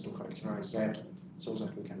models to characterize that, so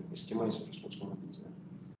that we can estimate so just what's going to be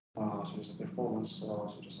the so just the performance,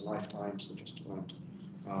 so just the lifetime, so just and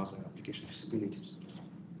the application feasibilities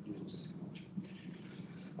using this technology.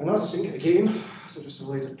 Another thing again, so just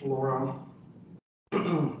related to LoRa.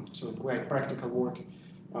 So quite practical work,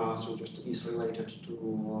 so just is related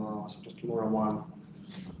to so just LoRaWAN,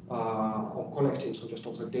 or collecting so just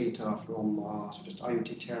of the data from so just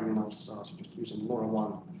IoT terminals, so just using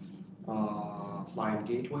LoRaWAN flying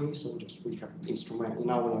gateway. So just we have instrument in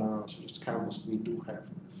our so just campus we do have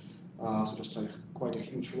so just quite a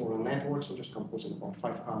huge LoRa network, so just composing about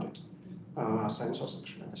 500 sensors.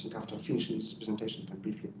 Actually, I think after finishing this presentation, I can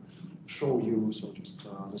briefly show you so just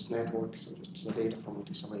this network, so just the data from it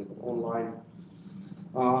is available online.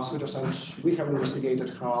 So just and we have investigated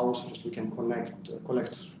how so just we can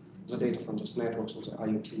collect the data from this network, so the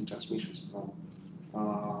IoT transmissions from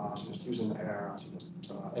so just using so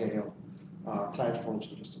just aerial platforms,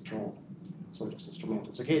 so just a drone, so just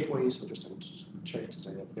instrumented the gateway, so just and checked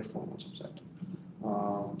the performance of that.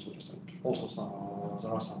 So just and also some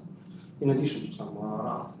there are some. In addition to some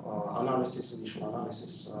initial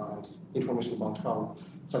analysis, and information about how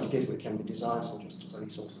such a gateway can be designed, so just the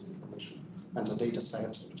resources information and the data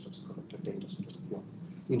set, so just the collected data, so just if you're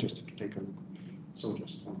interested to take a look. So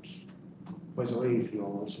just, and by the way, if you're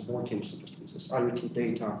also working so just with this IoT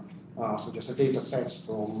data, so just the data sets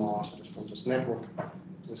from so just from this network,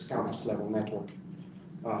 this campus level network,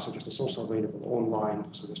 so just it's also available online.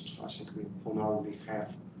 So just I think for now we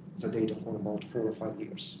have the data for about 4 or 5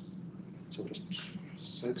 years. So just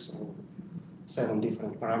 6 or 7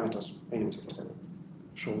 different parameters. Anyway, so just I will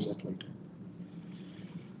show that later.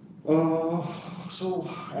 So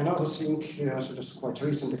another thing, so just quite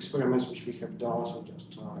recent experiments which we have done, so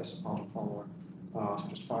just as a part of our so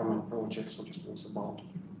just fireman project, so just it's about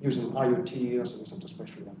using IoT, so just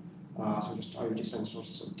especially so just IoT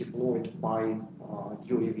sensors deployed by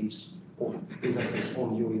UAVs, or in that case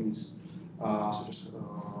on UAVs, so just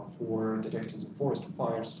for detecting the forest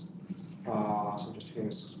fires. So just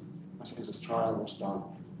here's, I think this trial was done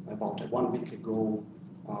about 1 week ago.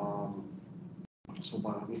 So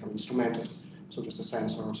we have instrumented So just a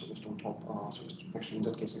sensor, so just on top, so just actually in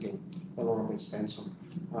that case again, a LoRa-based sensor,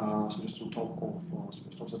 so just on top of, so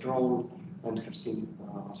just of the drone, and have seen,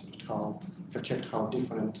 so just have checked how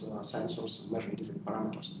different sensors measuring different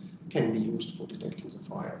parameters can be used for detecting the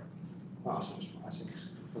fire. So just, I think,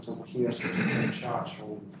 for example, here, so a chart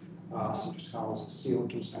showing so just how the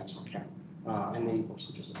CO2 sensor can enable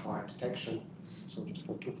so just the fire detection. So just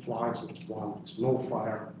for 2 flights, so just one is no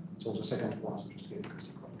fire. So the second one, so just here you can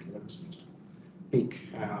see quite clearly, so just peak,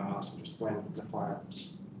 so just when the fire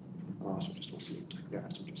was, so just lit. Yeah,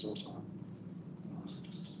 so just also so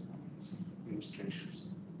just some illustrations.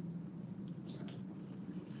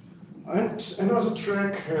 And another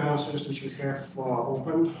track, so just which we have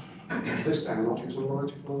open, this time not using LoRa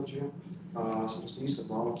technology, so just is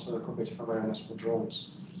about competitive awareness for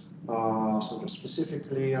drones. So just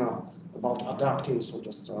specifically about adapting so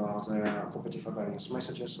just the competitive awareness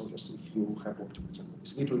messages. So just if you have worked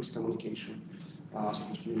with V2X communication, so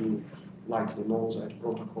just you likely know that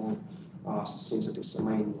protocol since it is the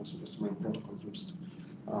main, so just the main protocol used.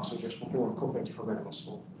 So just for competitive awareness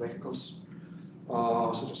of vehicles.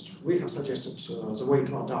 So just we have suggested the way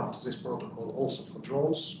to adapt this protocol also for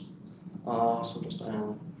drones. So just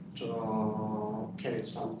carried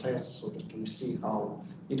some tests so just to see how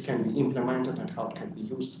it can be implemented and how it can be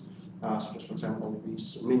used. So just for example,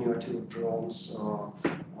 with miniature drones, so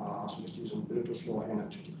just using Bluetooth low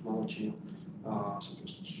energy technology. So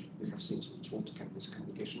just we have seen so what can be this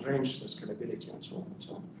communication range, the scalability, and so on and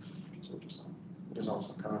so on. So just results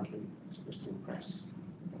are currently supposed to impress.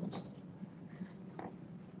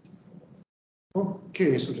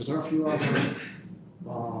 Okay, so there are a few other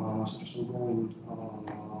so just ongoing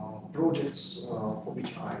projects for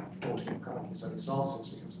which I don't have currently the results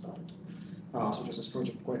since we have started. So just this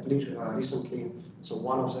project quite recently. So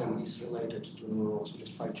one of them is related to so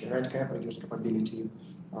just 5G RedCap reduced capability,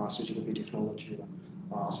 3GPP technology.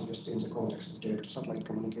 So just in the context of direct satellite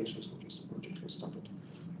communications, so just the project has started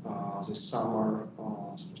this summer.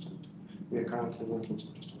 So just we are currently working so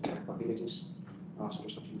just on the capabilities. So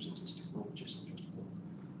just of using these technologies so just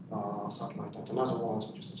for satellite. And another one,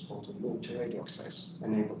 so just is called the multi-radio access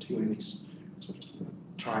enabled UAVs. So just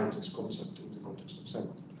trying this concept in the context of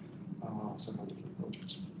several different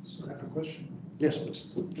projects. So I have a question. Yes, please.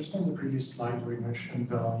 Just on the previous slide where you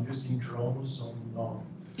mentioned using drones on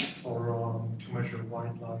to measure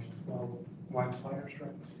wildfires,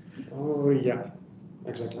 right? Oh yeah,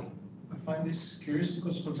 exactly. I find this curious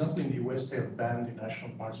because, for example, in the US they have banned in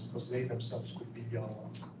national parks because they themselves could be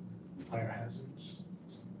fire hazards.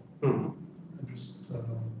 Mm-hmm. And just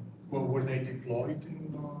well, were they deployed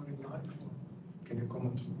in life? Or can you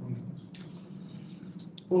comment on that?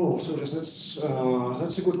 Oh, so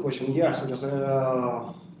that's a good question. Yeah, so just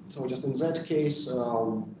in that case,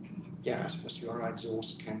 yeah, so just you are right.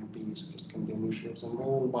 Those can be an issue of their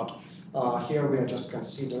own, but here we are just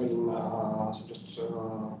considering so just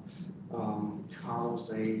how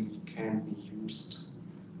they can be used.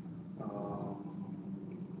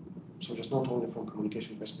 So just not only from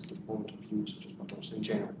communication perspective point of view, so just, but also in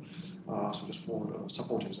general. So just for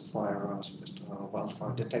supporting the fire, so just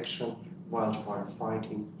wildfire detection, wildfire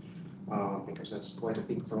fighting, because that's quite a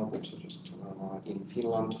big problem. So just in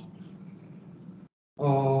Finland.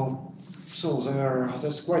 So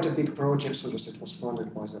there's quite a big project. So just it was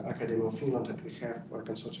funded by the Academy of Finland, and we have a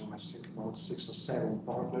consortium, I think, about 6 or 7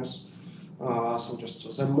 partners. So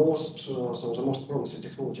just the most promising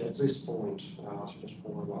technology at this point, so just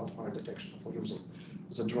for wildfire detection, for using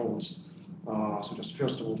the drones. So just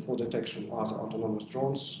first of all, for detection are the autonomous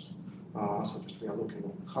drones. So just we are looking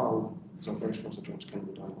at how the operation of the drones can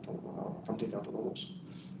be done completely autonomous.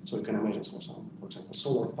 So you can imagine some, for example,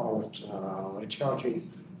 solar-powered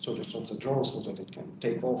recharging, so just of the drone, so that it can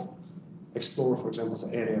take off, explore, for example,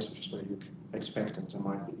 the areas which is where you expect that there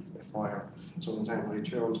might be a fire. So then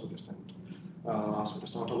return, so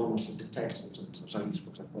just autonomously detect that there is, for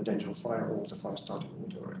example, a danger of fire or the fire starting in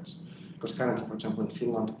whatever else. Because currently, for example, in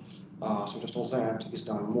Finland, so just all that is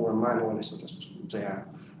done more manually, so just there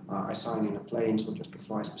assigning a plane, so just to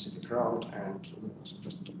fly a specific route and so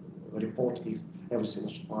just report if everything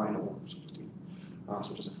is fine or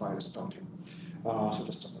so just a fire is starting. So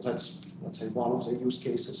just that's, let's say, one of the use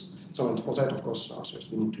cases. So and for that, of course, so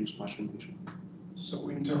we need to use machine vision. So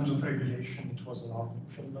in terms of regulation, it was allowed in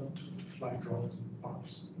Finland to fly drones in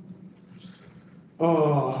parks?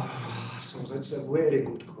 So that's a very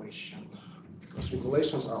good question. Because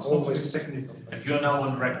regulations are always technical. You're now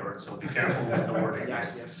on record, so be careful with the wording.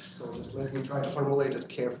 Yes. So just let me try to formulate it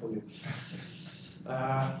carefully.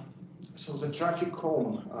 So the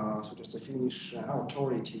Traficom, so just the Finnish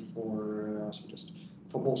authority for so just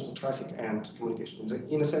for both for traffic and communication.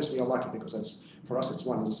 In a sense, we are lucky because that's for us it's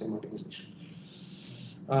one and the same organization.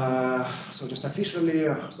 So just officially,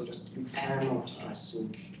 so just we cannot, I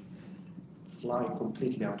think, fly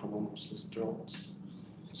completely autonomously with drones.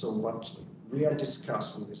 So what we are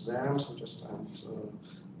discussing with them, so just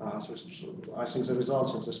I think the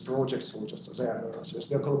results of this project, so just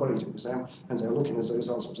we are collaborating with them, and they are looking at the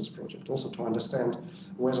results of this project, also to understand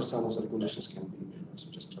whether some of the regulations can be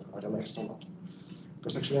relaxed or not.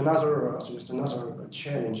 Because actually another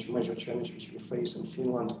challenge, major challenge which we face in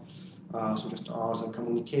Finland, are the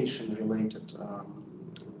communication-related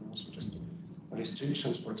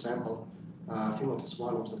restrictions. For example, Finland is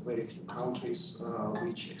one of the very few countries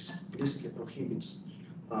which explicitly prohibits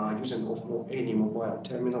using of any mobile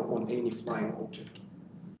terminal on any flying object,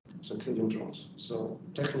 so including drones. So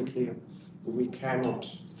technically, we cannot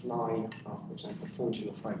fly, for example, 4G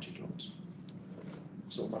or 5G drones.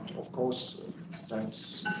 So, but of course,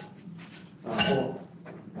 that's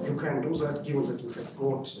you can do that given that you have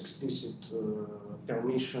got explicit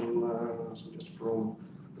permission, so just from,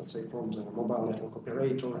 let's say, from the mobile network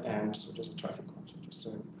operator and so just the traffic code, so just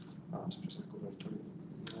regulatory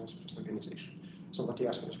organization. So, but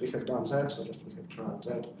yes, we have done that. So just we have tried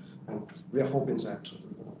that, and we are hoping that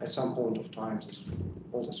at some point of time,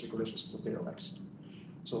 all these regulations will be relaxed.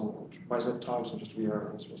 So by that time, so just we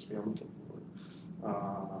are looking for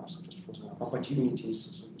so just for the opportunities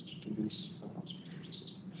so just to use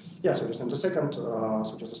processes. Yeah. So just and the second,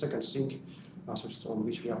 so just the second thing, so just on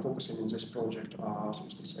which we are focusing in this project, so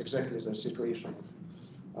it's exactly the situation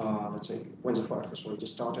of let's say when the fire has already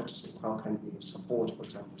started. So how can we support, for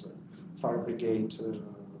example, the fire brigade, so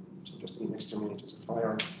just in exterminating the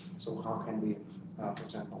fire. So how can we, for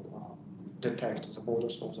example, detect the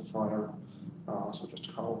borders of the fire? So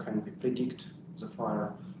just how can we predict the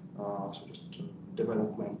fire? So just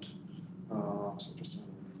development. So just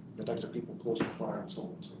detect the people close to fire and so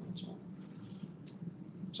on.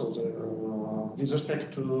 So with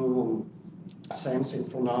respect to sensing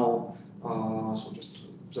for now, so just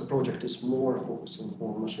the project is more focusing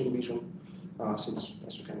on machine vision. Since,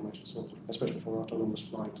 as you can imagine, so especially for autonomous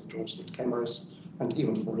flight, drones need cameras, and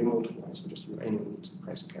even for remote flight, so just you anyway need to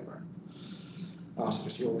press camera. So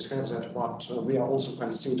just you always have that, but we are also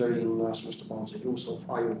considering so just about the use of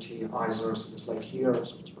IoT, either so just like here,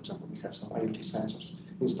 so just, for example, we have some IoT sensors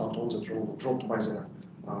installed on the drone, dropped by the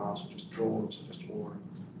so just drones, so just or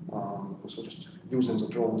so just using the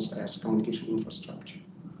drones as communication infrastructure.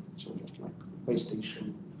 So just like base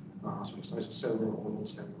station, so just as a server or non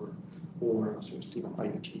server, or so just even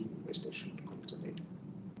IoT base station to collect the data.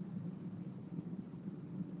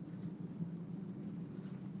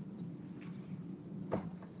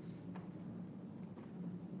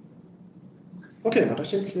 Okay, but I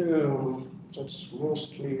think that's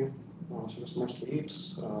mostly so that's mostly it.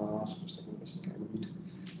 So just I'm a bit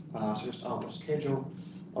so just out of schedule.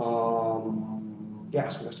 Yeah,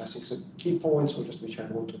 so just I think the key points, so just which I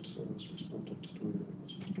wanted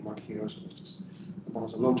to mark here, so just about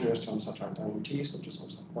the non-terrestrial and satellite IoT, so just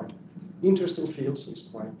also quite interesting fields, so it's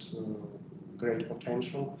quite great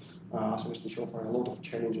potential. So just which offer a lot of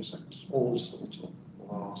challenges at all sorts of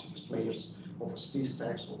so just layers of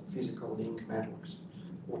stacks or physical link networks,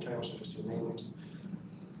 whatever, so just you name it.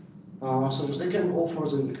 So they can offer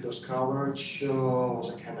the ubiquitous coverage, they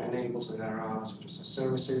can enable their so just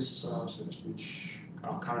services so just which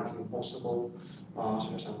are currently impossible. So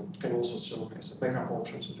just it can also serve as a backup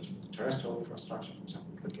option, so just with terrestrial infrastructure, for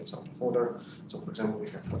example, if it gets out of order. So for example, we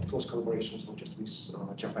have quite close collaboration so just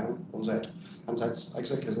with Japan on that, and that's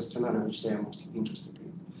exactly the scenario which they are most interested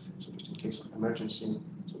in. So just in case of emergency,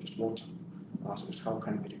 so just what, so just how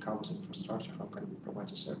can we recover the infrastructure, how can we provide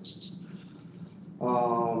the services.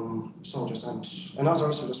 So just and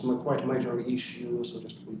another so just quite major issue, so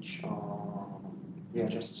just which we are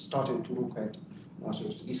just starting to look at, so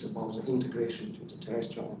just is about the integration between the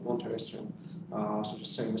terrestrial and non-terrestrial so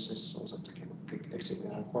just services, so that they can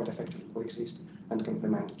quite effectively coexist and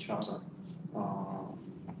complement each other, so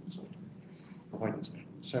providing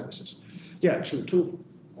services. Yeah, actually two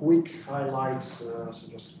quick highlights. So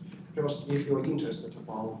just first, if you're interested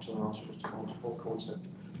about so just about the whole concept.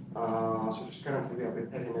 So just currently we are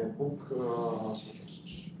preparing a book so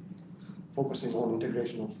just focusing on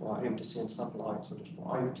integration of MTC and satellite, so just for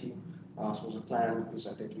IoT. So the plan is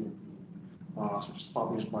that it will be so just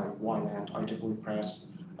published by Unmanned IEEE Press,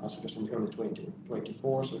 so just in early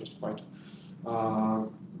 2024. So just quite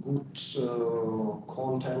good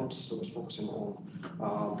content. So just focusing on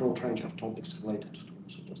broad range of topics related to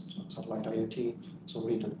so just satellite IoT. So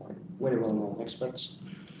written by very well-known experts.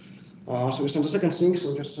 So just the second thing,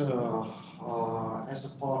 so just as a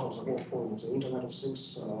part of the workflow of the Internet of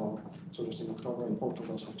Things. So just in October in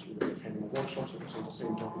Portugal, so we will be having a workshop, so it's on the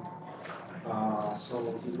same topic.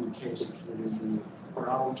 So in case if we will be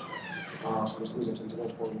around, so just visit the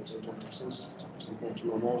Internet forum of the Internet of Things. So it's important to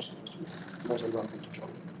know more, so just more than welcome to join.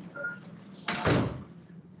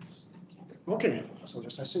 Okay, so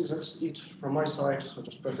just I think that's it from my side. So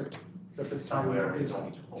just perfect time. Are we ready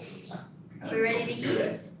to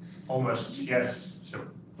eat? Almost, yes. So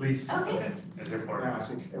please. Okay. Yeah, I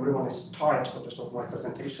think everyone is tired so just of my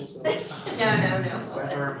presentations. So No.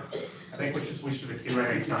 better. I think we should switch to the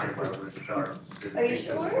Q&A time while we start. Are you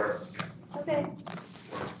sure? Okay.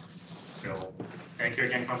 So thank you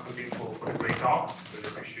again, Konstantin, for the great talk. Really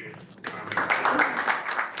appreciate it.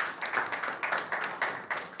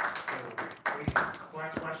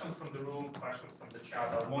 Questions from the room, questions from the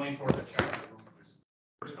chat. I'll monitor the chat in the room, please.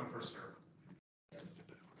 First come, first serve. Yes.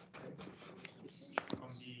 On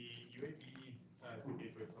the UAV as a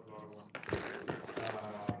gateway for LoRaWAN,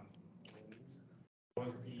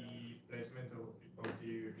 was the placement of the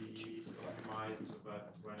UAV optimized so that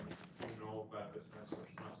when you know that the sensor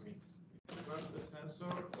transmits towards the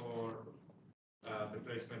sensor, or the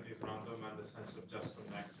placement is random and the sensor just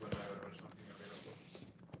connects whenever there's something available?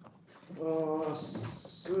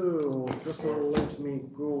 So just let me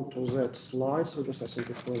go to that slide. So just I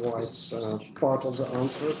think it provides part of the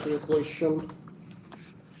answer to your question.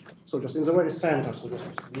 So just in the very center, so just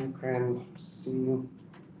you can see.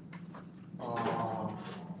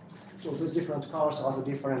 So these different cars are the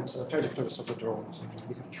different trajectories of the drone. So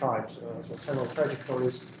we have tried so several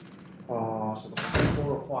trajectories. So there's 4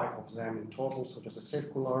 or 5 of them in total. So just a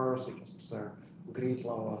circular, so just the grid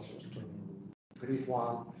level, so just grid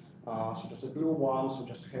one. So just the blue one, so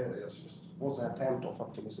just was the attempt of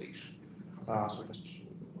optimization. So just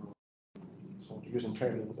so using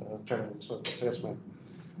trailing so that's my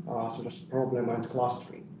so just problem and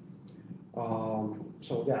clustering.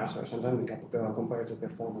 So yeah, so and then we can compare the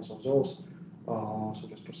performance of those. So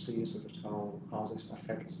just to see so just how this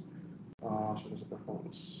affects so the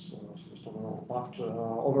performance so just overall. But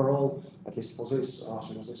overall, at least for this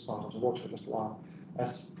so this part of the work, so just one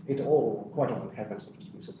as it all quite often happens. So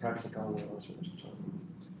just with the practical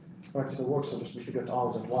practical work, so just we figured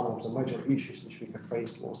out that one of the major issues which we have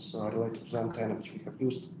faced was related to the antenna which we have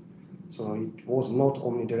used. So it was not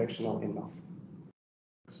omnidirectional enough.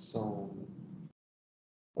 So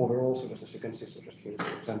overall, so just as you can see, so just here,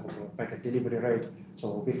 for example, the packet delivery rate.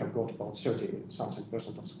 So we have got about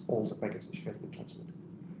 30-something% of all the packets which has been transmitted.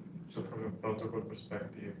 So from a protocol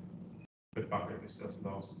perspective, the packet is just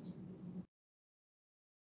lost.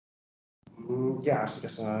 Yeah, so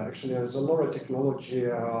just actually the LoRa technology,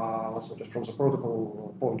 so just from the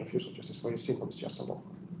protocol point of view, so just it's very simple. It's just a lock.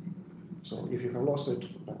 So if you have lost it,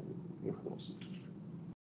 then you have lost it.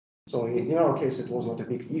 So in our case, it was not a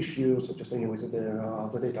big issue. So just anyways, the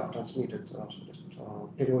data are transmitted so just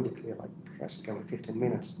periodically, like I think every 15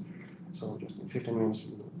 minutes. So just in 15 minutes,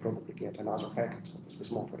 you will probably get another packet so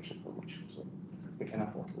with more fresh information. So we can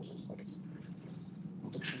afford to lose those packets.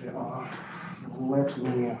 But actually, let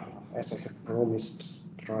me, as I have promised,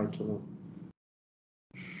 try to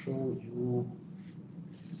show you.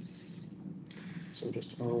 So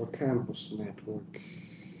just our campus network.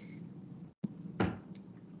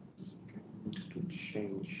 To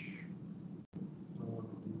change. I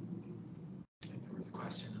think there was a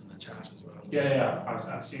question in the chat as well. Yeah.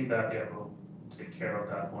 I've seen that. Yeah, we'll take care of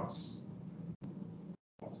that once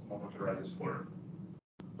the moment arises for it.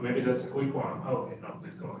 But maybe that's a quick one. Oh, okay, no,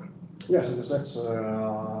 please go ahead. Yes, yeah, so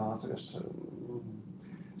that's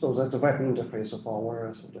so that's a web interface of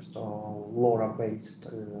our so just LoRa-based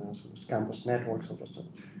so just campus network. So just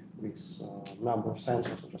with number of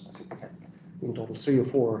sensors. So just I think we have in total 3 or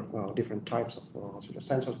 4 different types of so just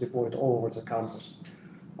sensors deployed all over the campus.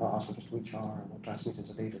 So just which are transmitting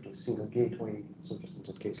the data to a single gateway. So just in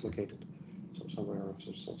that case located so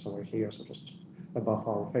somewhere here. So just above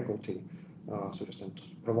our faculty. So just and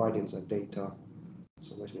providing the data.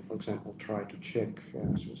 So let me, for example, try to check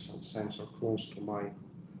so some sensor close to my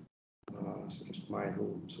so just my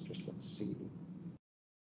room. So just let's see.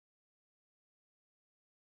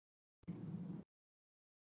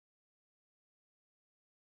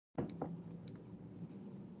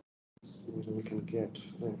 So we can get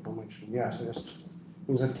the information. Yeah. So just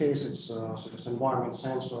in that case, it's so just environment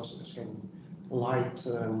sensors. So just getting light,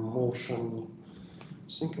 motion.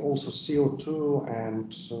 I think also CO2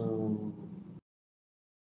 and so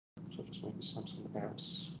just maybe something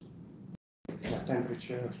else. Yeah,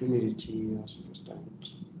 temperature, humidity, so just and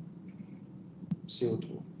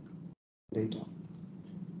CO2 data.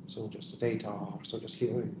 So just the data are so just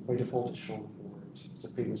here by default is shown for the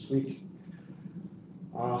previous week.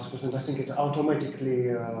 and I think it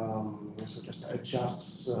automatically so just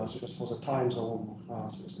adjusts so just for the time zone.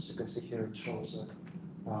 So just as you can see here, it shows that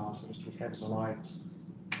so just we have the light.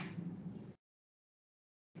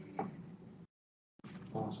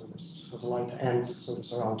 So the light ends so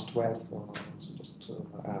it's around 12, so just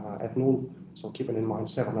at noon. So keeping in mind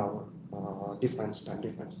 7-hour difference, time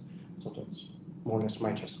difference. So that's more or less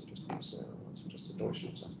matches so just the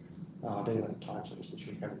duration of the daylight time. So just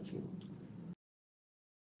actually have it.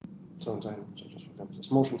 So then, so just for example,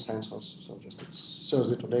 this motion sensors. So just it's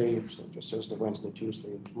Thursday today. So just Thursday, Wednesday,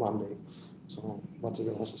 Tuesday, Monday. So but there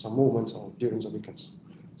are also some movements during the weekends.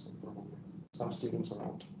 So some students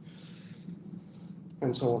around.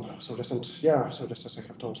 And so on. So just and yeah, so just as I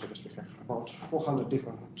have told, so just we have about 400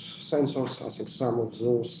 different sensors. I think some of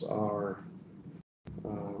those are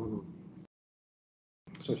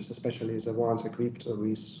so just especially the ones equipped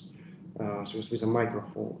with so just with a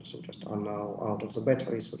microphone. So just are now out of the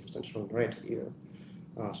battery. So just shown red here.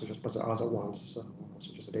 So just but the other ones, so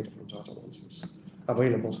just the data from the other ones is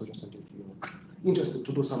available. So just if you're interested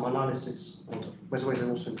to do some analysis, and by the way, they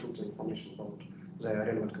also include the information about the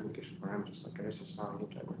relevant communication parameters like SSI,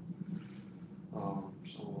 whatever.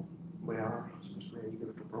 So we are very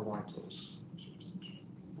eager to provide those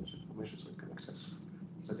information so you can access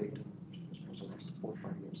the data for the next 4 or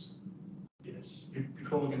 5 years. Yes.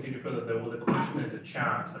 Before we continue further, there was a question in the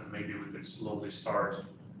chat, and maybe we could slowly start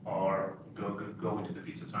or go into the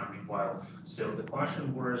pizza time meanwhile. So the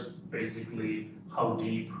question was basically how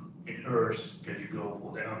deep in Earth can you go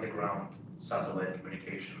for the underground satellite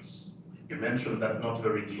communications? You mentioned that not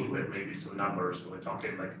very deep, but maybe some numbers. We're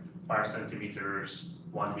talking like 5 centimeters,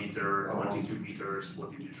 1 meter, 22 meters.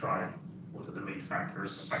 What did you try? What are the main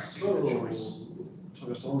factors affecting the choice? So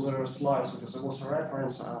just on the slides, because there was a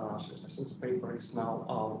reference, so I think the paper is now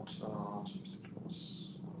out. So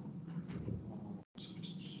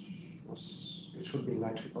it should be in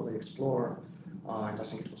IEEE Explorer, and I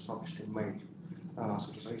think it was published in May. So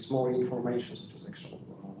there is more information, so there's actual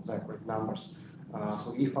the accurate numbers.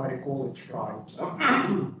 So if I recall it right,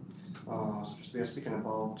 so we are speaking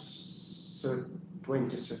about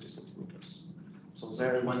 20, 30 centimeters. So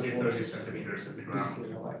there 20, 30 centimeters at the ground.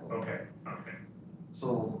 Okay, okay.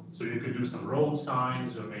 So you could do some road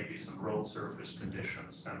signs or maybe some road surface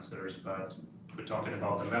conditions sensors, but if we're talking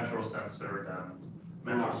about the metro sensor, then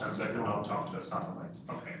metro sensor cannot talk to a satellite.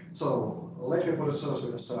 Okay. So let me put it so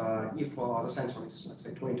just if the sensor is, let's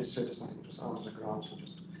say, 20, 30 centimeters under the ground, so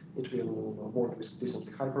just it will work with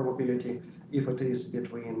decently high probability. If it is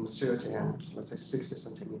between 30 and, let's say, 60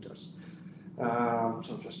 centimeters.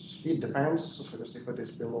 So just it depends. So just if it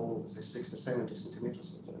is below, let's say, 60, 70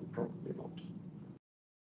 centimeters, then probably not.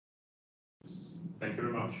 Thank you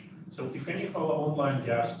very much. So if any of our online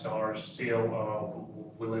guests are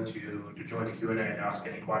still willing to join the Q&A and ask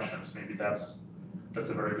any questions, maybe that's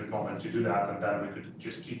a very good moment to do that, and then we could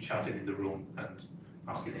just keep chatting in the room and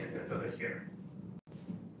asking anything further here.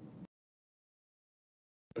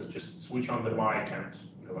 Let's just switch on the mic and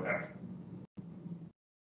go ahead.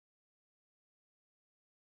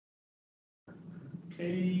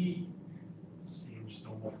 Okay, seems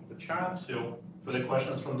no more from the chat. So for the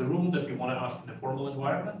questions from the room that you want to ask in a formal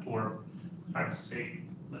environment, or I'd say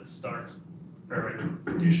let's start preparing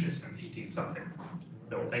dishes and eating something.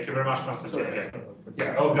 No, thank you very much, Konstantin. Again.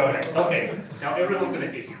 Yeah, oh, go ahead. Okay, now everyone's going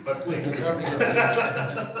to hit you, but please.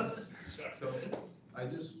 So I'm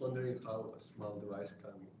just wondering how a small device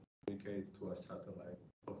can communicate to a satellite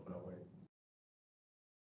so far away.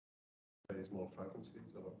 There is more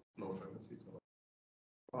frequencies or low frequencies?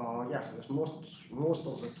 Or... Yeah, so most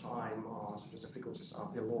of the time, so the frequencies are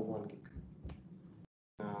below 1 gig.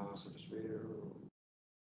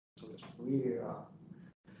 We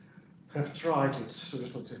have tried it. So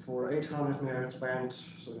just let's say for 800 megahertz band,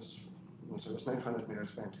 so just 900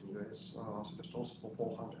 megahertz band in US. So just also for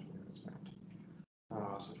 400 megahertz band.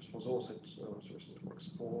 So just for those it works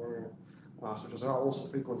for. So there are also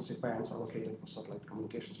frequency bands allocated for satellite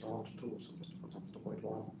communications around 2. So just for example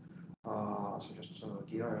 2.1. So just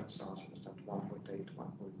gigahertz, so just at 1.8,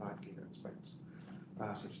 1.9 gigahertz bands.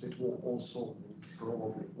 So just it will also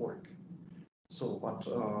probably work. So, but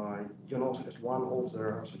you know, so just one of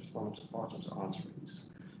the parts of the answer is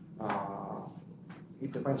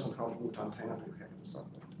it depends on how good antenna you have in the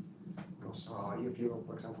satellite. Because if you,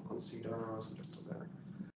 for example, consider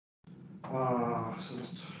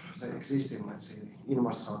the existing, let's say,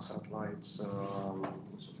 Inmarsat satellites, so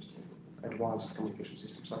just advanced communication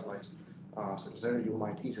system satellites. So there you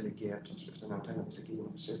might easily get just an antenna with a gain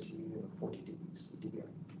of 30 or 40 dBi.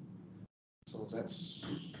 So that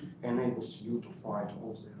enables you to fight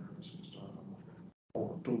all the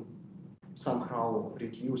or to somehow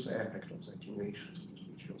reduce the effect of the attenuation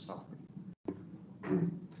which you suffer.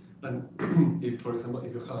 And if, for example,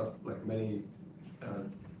 if you have like many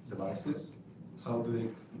devices, how do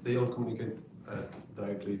they all communicate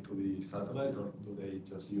directly to the satellite, or do they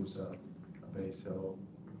just use a base cell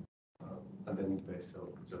and then the base cell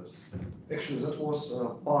just send it? Actually, that was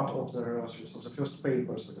part of the first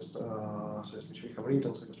papers which we have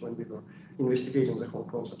written. So just when we were investigating the whole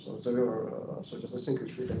concept, so there were just the thing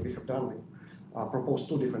which we have done. We proposed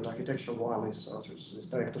two different architecture. One is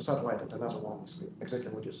direct to satellite, and another one is exactly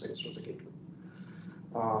what you say, through the gateway.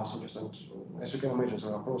 So just as you can imagine,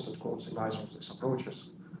 there are pros and cons in either of these approaches.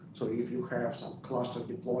 So if you have some cluster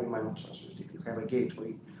deployment, so if you have a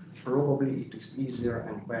gateway, probably it is easier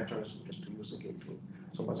and better just to use a gateway.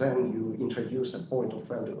 So, but then you introduce a point of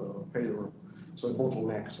failure, so a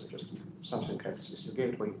bottleneck. So just if something happens with your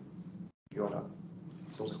gateway, you are done.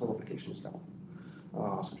 So the whole application is down.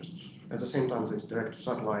 So just at the same time, there's direct to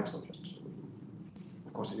satellite. So just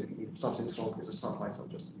of course, if something is wrong with the satellite, so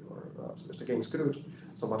just you're just again screwed.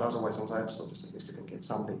 So, but otherwise on that, so just at least you can get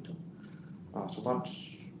some data. So, but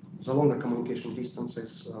the longer communication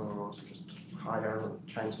distances, so just higher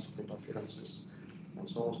chances of interferences, and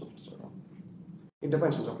so on. So it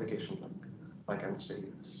depends on the application. Like I would say,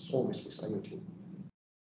 it's always with IoT.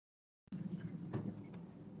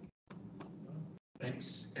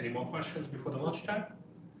 Thanks. Any more questions before the lunchtime?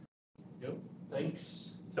 No.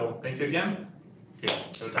 Thanks. So thank you again. Yeah.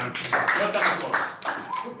 No time. No time to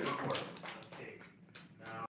close.